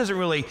you. God doesn't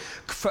really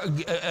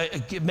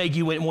make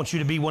you want you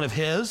to be one of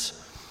His.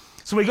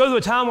 So we go through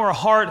a time where our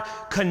heart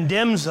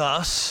condemns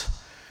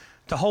us.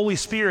 The Holy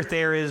Spirit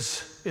there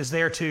is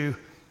there to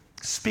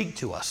speak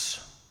to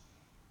us,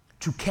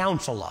 to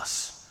counsel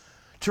us,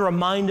 to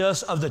remind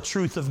us of the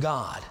truth of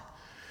God.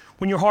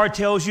 When your heart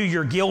tells you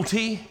you're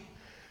guilty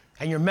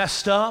and you're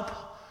messed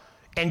up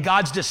and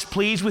God's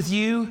displeased with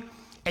you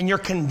and you're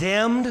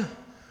condemned,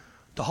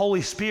 the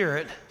Holy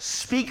Spirit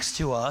speaks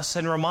to us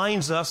and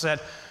reminds us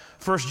that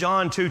 1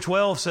 John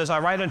 2:12 says, I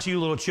write unto you,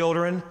 little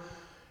children,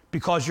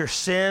 because your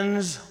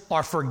sins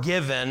are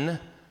forgiven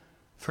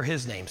for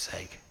His name's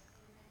sake.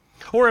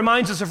 Or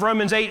reminds us of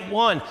Romans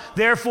 8:1,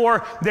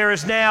 therefore there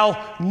is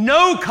now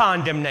no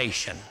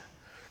condemnation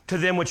to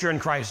them which are in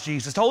Christ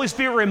Jesus. The Holy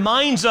Spirit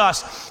reminds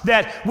us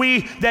that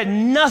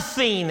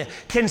nothing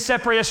can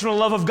separate us from the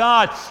love of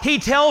God. He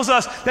tells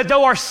us that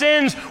though our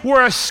sins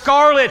were as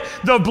scarlet,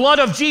 the blood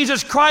of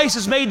Jesus Christ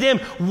has made them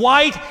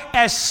white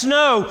as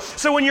snow.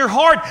 So when your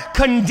heart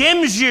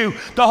condemns you,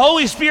 the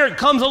Holy Spirit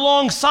comes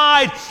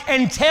alongside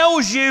and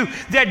tells you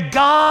that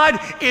God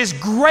is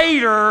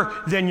greater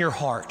than your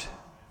heart.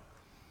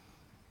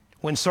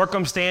 When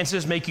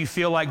circumstances make you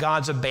feel like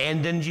God's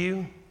abandoned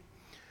you,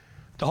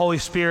 the Holy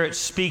Spirit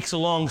speaks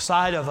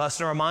alongside of us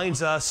and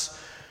reminds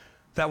us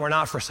that we're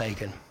not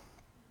forsaken,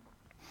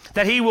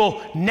 that He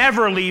will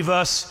never leave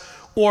us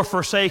or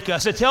forsake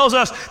us. It tells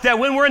us that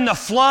when we're in the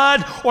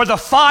flood or the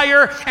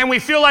fire and we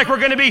feel like we're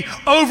going to be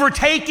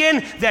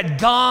overtaken, that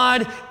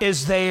God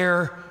is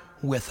there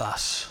with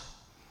us.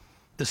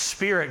 The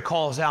Spirit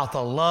calls out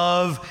the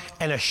love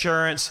and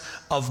assurance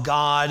of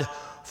God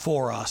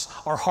for us.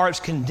 Our hearts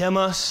condemn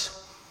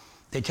us.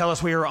 They tell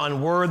us we are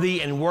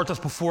unworthy and worthless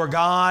before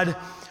God.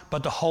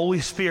 But the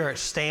Holy Spirit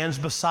stands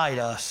beside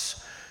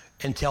us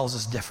and tells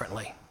us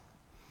differently.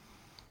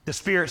 The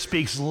Spirit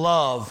speaks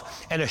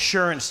love and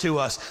assurance to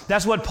us.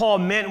 That's what Paul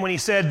meant when he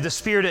said, the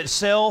Spirit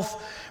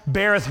itself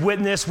beareth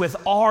witness with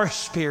our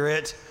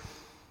spirit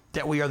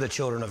that we are the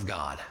children of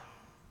God.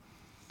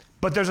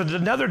 But there's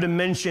another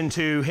dimension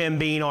to Him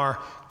being our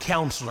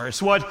counselor.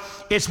 It's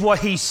what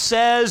He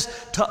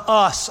says to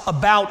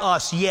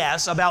us,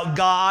 yes, about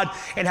God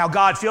and how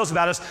God feels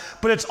about us,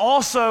 but it's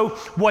also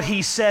what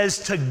He says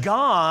to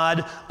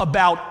God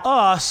about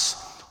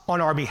us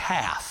on our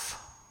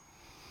behalf.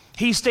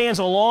 He stands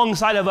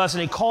alongside of us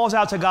and He calls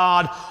out to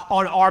God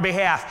on our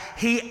behalf.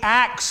 He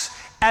acts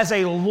as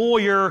a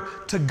lawyer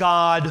to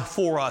God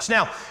for us.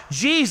 Now,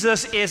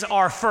 Jesus is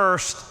our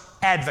first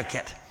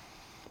advocate.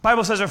 The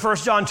Bible says in 1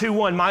 John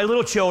 2:1, my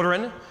little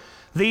children,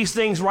 these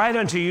things write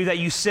unto you that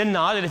you sin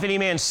not, and if any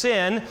man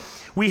sin,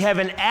 we have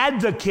an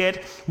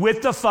advocate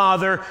with the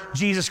Father,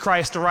 Jesus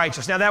Christ the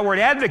righteous. Now that word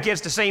advocate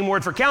is the same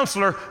word for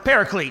counselor,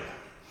 paraclete.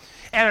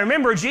 And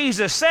remember,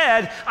 Jesus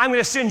said, I'm going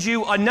to send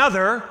you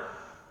another,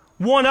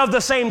 one of the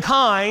same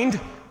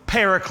kind,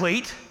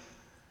 paraclete.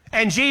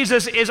 And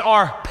Jesus is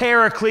our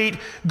paraclete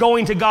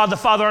going to God the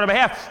Father on our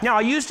behalf. Now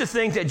I used to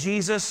think that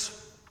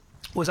Jesus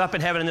was up in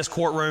heaven in this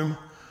courtroom,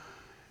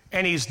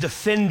 and He's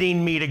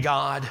defending me to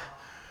God.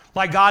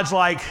 Like God's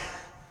like,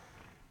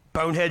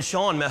 bonehead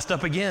Sean messed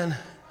up again.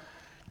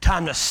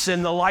 Time to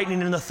send the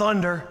lightning and the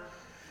thunder.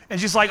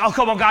 And she's like, oh,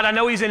 come on, God, I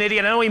know he's an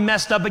idiot. I know he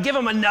messed up, but give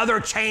him another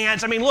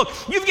chance. I mean, look,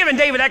 you've given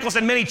David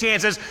Eccleston many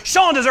chances.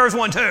 Sean deserves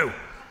one too.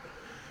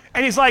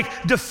 And He's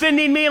like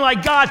defending me and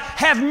like, God,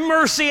 have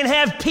mercy and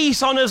have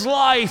peace on his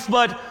life.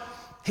 But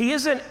He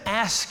isn't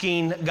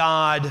asking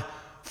God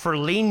for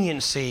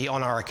leniency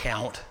on our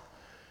account.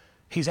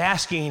 He's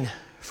asking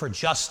for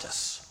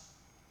justice.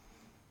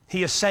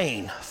 He is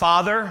saying,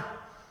 Father,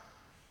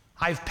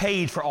 I've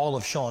paid for all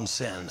of Sean's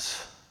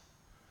sins.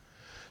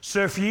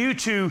 So for you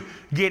to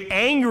get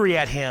angry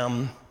at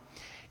him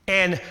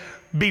and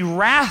be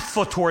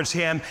wrathful towards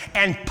him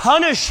and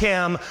punish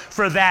him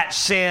for that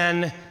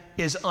sin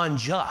is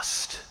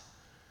unjust.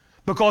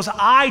 Because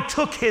I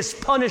took his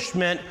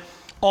punishment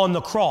on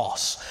the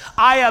cross.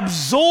 I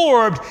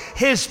absorbed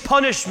his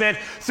punishment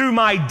through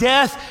my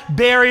death,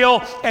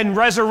 burial, and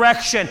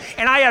resurrection.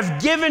 And I have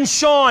given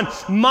Sean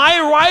my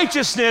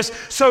righteousness,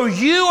 so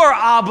you are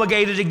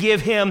obligated to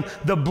give him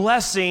the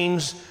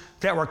blessings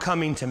that were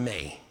coming to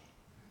me.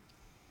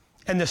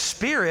 And the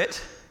Spirit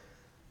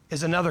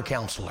is another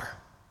counselor.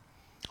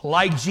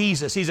 like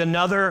Jesus. He's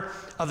another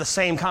of the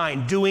same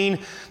kind, doing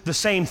the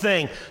same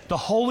thing. The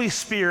Holy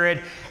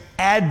Spirit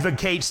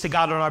advocates to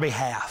God on our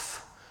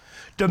behalf,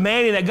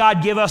 demanding that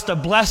God give us the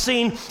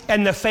blessing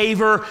and the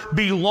favor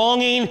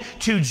belonging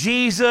to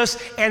Jesus,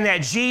 and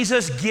that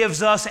Jesus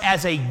gives us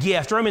as a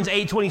gift. Romans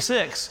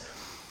 8:26.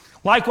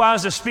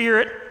 Likewise, the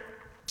Spirit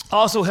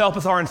also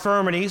helpeth our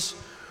infirmities,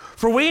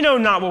 for we know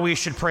not what we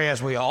should pray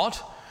as we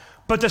ought,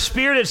 but the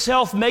Spirit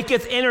itself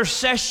maketh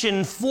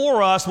intercession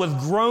for us with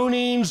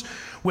groanings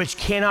which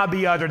cannot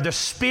be uttered. The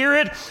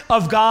Spirit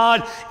of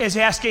God is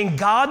asking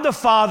God the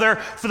Father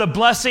for the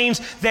blessings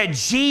that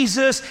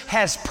Jesus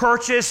has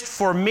purchased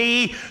for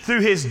me through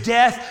his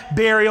death,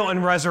 burial,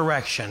 and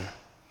resurrection.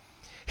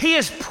 He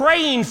is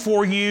praying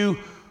for you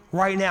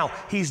right now.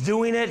 He's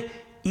doing it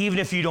even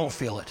if you don't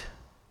feel it.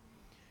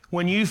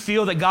 When you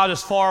feel that God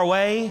is far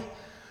away,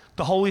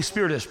 the Holy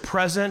Spirit is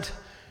present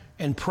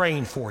and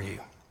praying for you.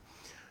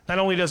 Not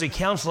only does he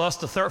counsel us,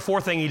 the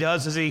fourth thing he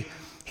does is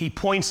he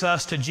points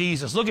us to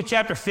Jesus. Look at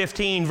chapter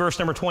 15, verse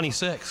number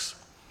 26.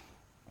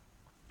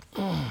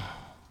 But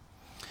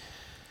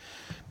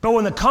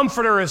when the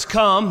Comforter is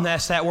come,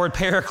 that's that word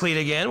Paraclete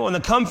again, when the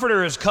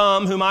Comforter is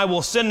come, whom I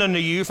will send unto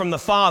you from the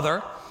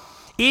Father,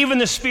 even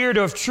the Spirit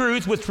of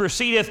truth which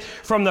proceedeth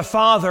from the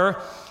Father,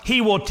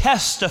 he will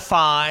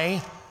testify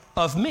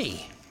of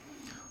me.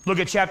 Look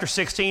at chapter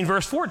 16,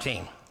 verse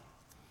 14.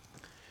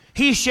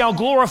 He shall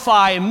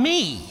glorify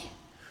me,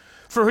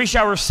 for he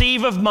shall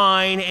receive of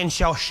mine and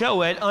shall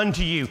show it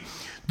unto you.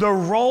 The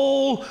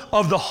role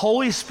of the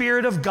Holy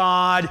Spirit of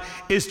God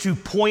is to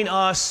point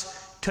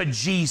us to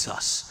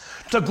Jesus,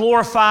 to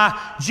glorify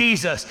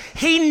Jesus.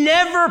 He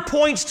never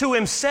points to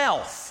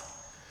himself.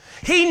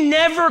 He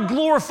never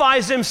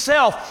glorifies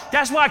himself.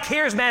 That's why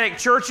charismatic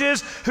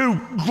churches who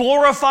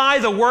glorify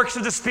the works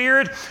of the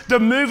Spirit, the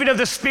moving of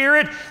the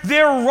Spirit,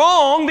 they're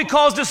wrong,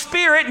 because the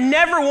Spirit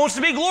never wants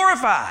to be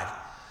glorified.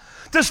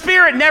 The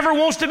Spirit never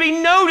wants to be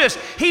noticed.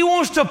 He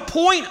wants to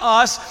point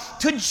us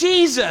to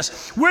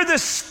Jesus. Where the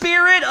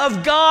Spirit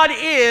of God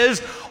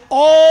is,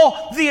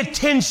 all the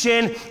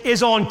attention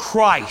is on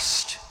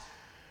Christ.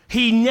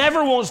 He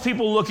never wants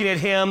people looking at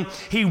him.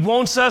 He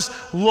wants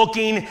us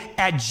looking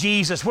at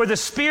Jesus. Where the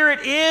Spirit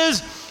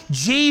is,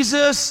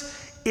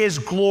 Jesus is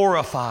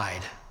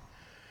glorified.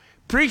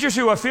 Preachers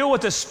who are filled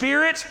with the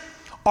Spirit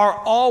are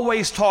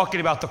always talking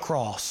about the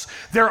cross.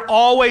 They're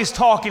always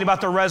talking about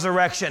the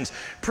resurrections.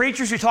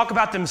 Preachers who talk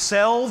about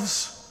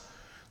themselves,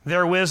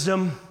 their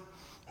wisdom,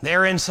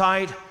 their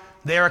insight,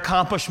 their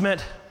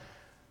accomplishment,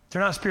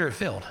 they're not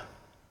Spirit-filled.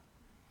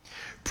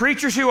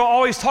 Preachers who are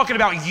always talking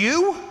about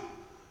you,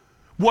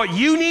 what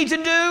you need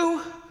to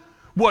do,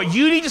 what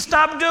you need to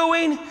stop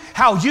doing,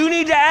 how you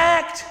need to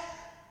act,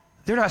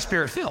 they're not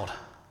Spirit-filled.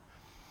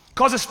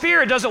 Because the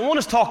Spirit doesn't want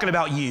us talking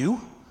about you.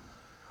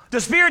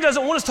 The Spirit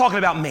doesn't want us talking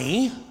about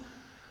me.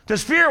 The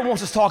Spirit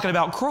wants us talking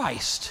about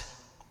Christ.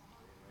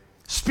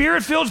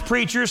 Spirit-filled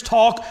preachers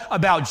talk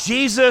about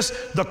Jesus,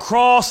 the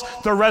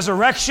cross, the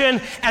resurrection,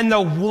 and the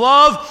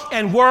love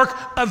and work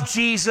of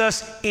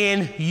Jesus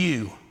in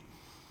you.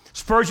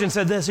 Spurgeon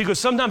said this. He goes,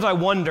 sometimes I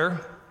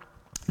wonder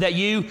that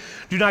you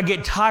do not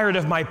get tired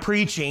of my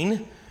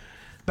preaching,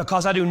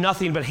 because I do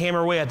nothing but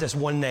hammer away at this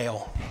one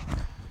nail.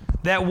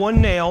 That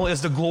one nail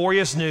is the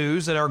glorious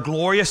news that our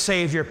glorious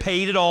Savior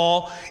paid it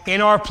all in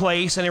our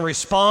place, and in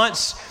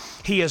response,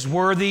 he is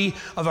worthy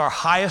of our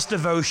highest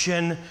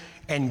devotion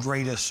and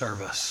greatest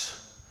service.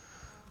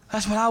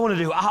 That's what I want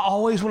to do. I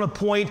always want to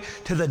point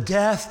to the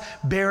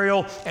death,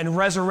 burial, and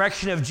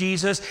resurrection of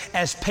Jesus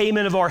as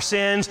payment of our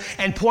sins,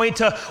 and point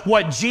to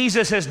what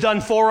Jesus has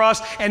done for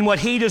us and what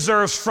he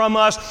deserves from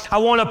us. I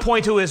want to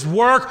point to his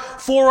work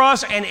for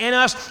us and in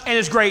us, and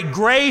his great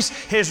grace,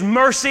 his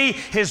mercy,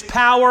 his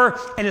power,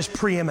 and his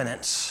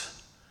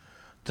preeminence.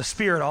 The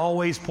Spirit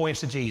always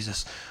points to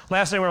Jesus.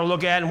 Last thing we're going to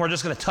look at, and we're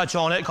just going to touch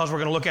on it because we're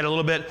going to look at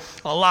it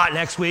a lot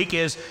next week,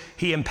 is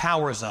he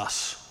empowers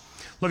us.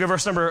 Look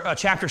at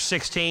chapter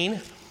 16,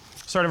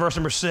 start at verse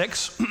number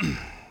 6.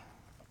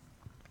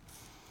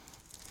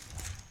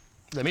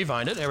 Let me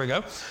find it. There we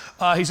go.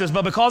 He says,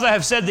 but because I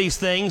have said these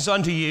things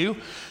unto you,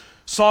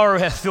 sorrow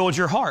hath filled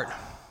your heart.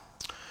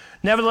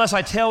 Nevertheless,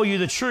 I tell you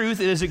the truth,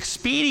 it is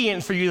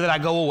expedient for you that I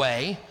go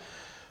away.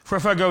 For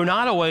if I go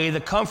not away, the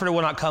Comforter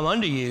will not come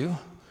unto you.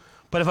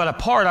 But if I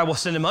depart, I will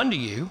send him unto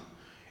you.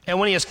 And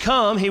when he has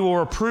come, he will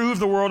reprove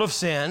the world of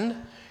sin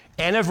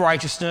and of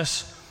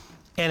righteousness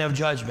and of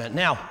judgment.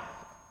 Now,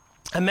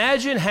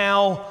 imagine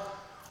how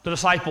the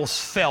disciples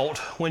felt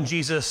when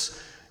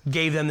Jesus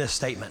gave them this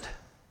statement.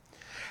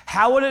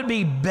 How would it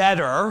be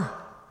better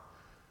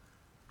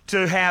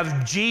to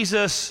have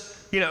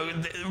Jesus,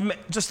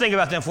 just think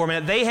about them for a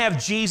minute. They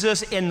have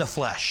Jesus in the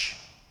flesh.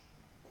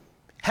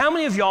 How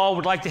many of y'all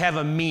would like to have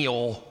a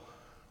meal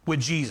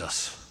with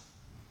Jesus?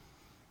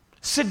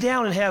 Sit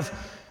down and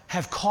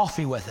have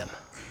coffee with him.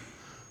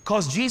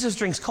 Because Jesus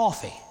drinks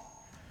coffee.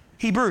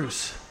 He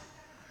brews.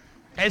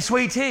 And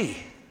sweet tea.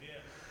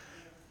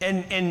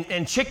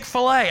 And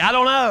Chick-fil-A, I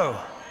don't know.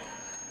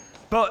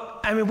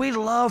 But, we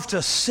love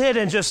to sit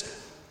and just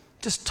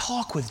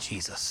talk with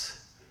Jesus.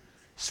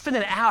 spend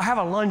an hour, have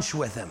a lunch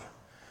with him.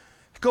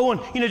 Go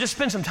and, just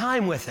spend some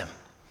time with him.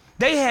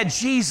 They had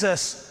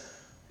Jesus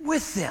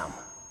with them.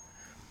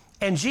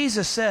 And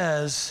Jesus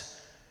says,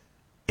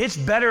 it's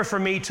better for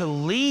me to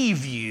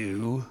leave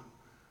you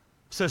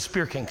so the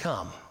Spirit can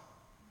come.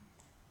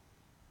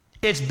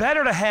 It's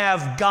better to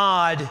have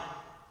God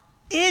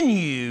in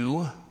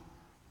you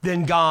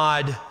than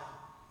God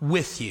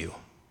with you.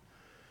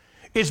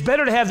 It's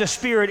better to have the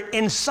Spirit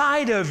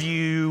inside of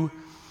you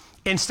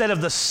instead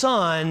of the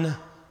Son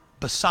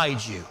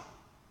beside you.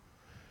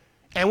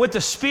 And with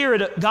the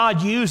Spirit,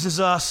 God uses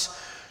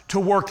us to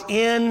work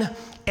in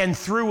and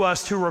through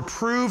us to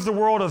reprove the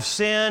world of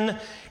sin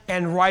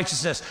and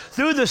righteousness.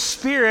 Through the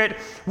Spirit,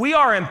 we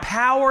are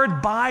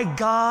empowered by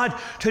God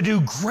to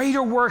do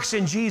greater works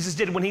than Jesus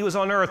did when he was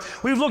on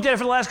earth. We've looked at it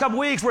for the last couple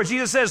weeks where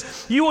Jesus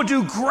says, you will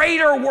do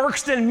greater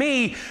works than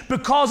me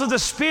because of the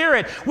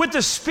Spirit. With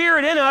the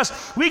Spirit in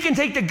us, we can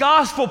take the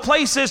gospel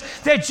places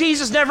that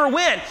Jesus never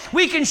went.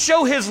 We can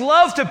show his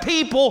love to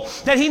people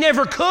that he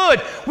never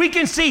could. We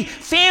can see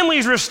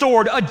families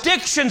restored,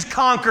 addictions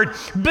conquered,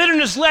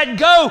 bitterness let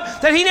go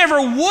that he never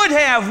would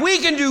have. We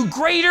can do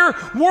greater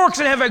works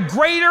and have a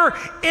greater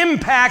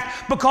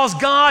impact because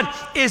God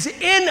is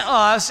in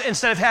us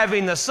instead of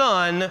having the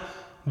Son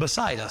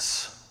beside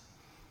us.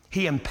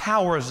 He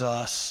empowers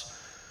us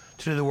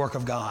to do the work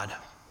of God.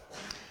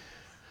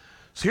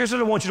 So here's what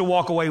I want you to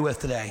walk away with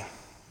today.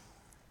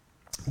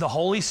 The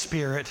Holy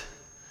Spirit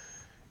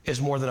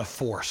is more than a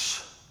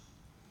force.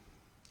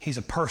 He's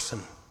a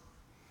person.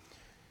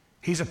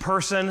 He's a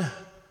person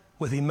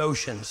with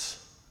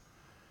emotions.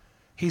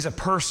 He's a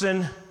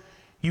person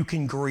you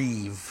can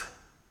grieve.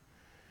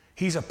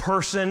 He's a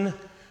person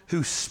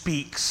who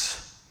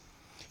speaks.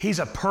 He's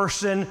a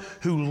person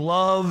who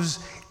loves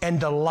and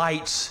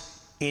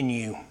delights in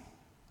you.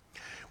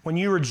 When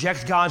you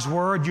reject God's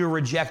word, you're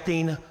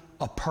rejecting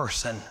a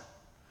person.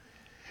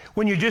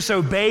 When you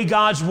disobey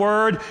God's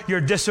word,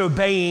 you're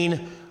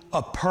disobeying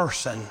a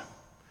person.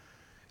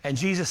 And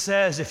Jesus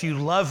says, if you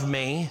love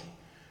me,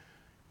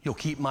 you'll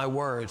keep my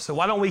word. So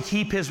why don't we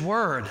keep his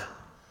word?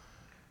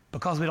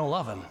 Because we don't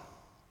love him.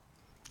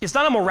 It's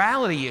not a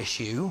morality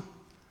issue.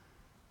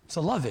 It's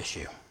a love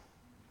issue.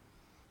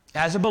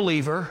 As a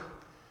believer,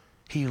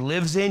 he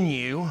lives in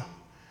you,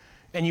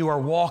 and you are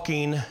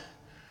walking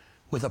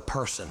with a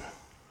person.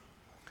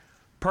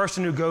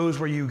 Person who goes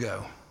where you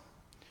go,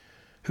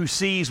 who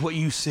sees what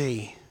you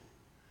see.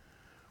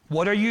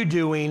 What are you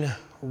doing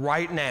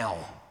right now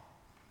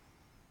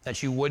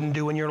that you wouldn't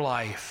do in your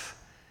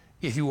life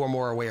if you were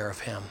more aware of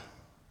him?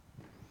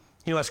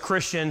 As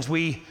Christians,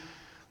 we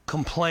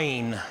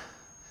complain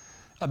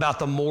about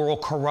the moral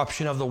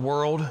corruption of the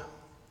world,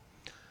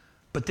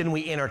 but then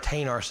we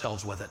entertain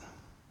ourselves with it.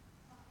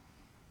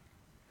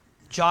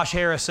 Josh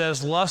Harris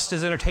says, lust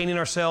is entertaining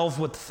ourselves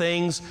with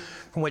things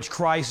from which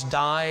Christ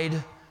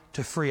died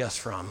to free us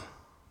from.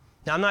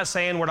 Now, I'm not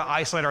saying we're to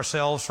isolate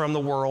ourselves from the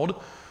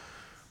world,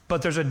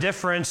 but there's a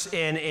difference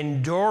in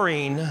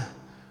enduring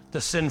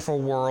the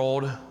sinful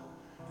world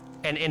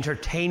and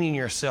entertaining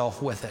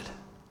yourself with it.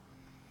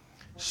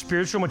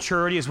 Spiritual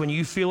maturity is when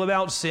you feel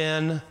about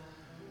sin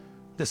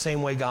the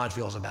same way God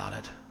feels about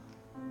it.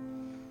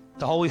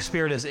 The Holy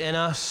Spirit is in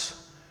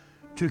us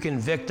to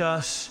convict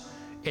us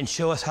and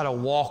show us how to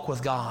walk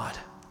with God,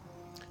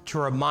 to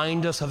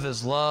remind us of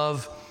his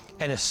love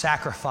and his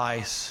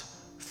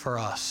sacrifice for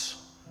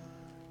us.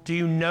 Do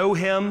you know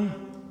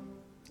him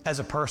as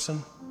a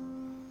person?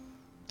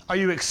 Are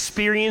you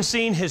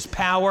experiencing his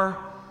power?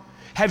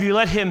 Have you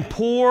let him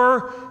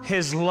pour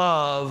his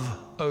love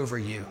over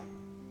you?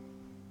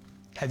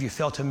 Have you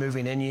felt him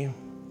moving in you?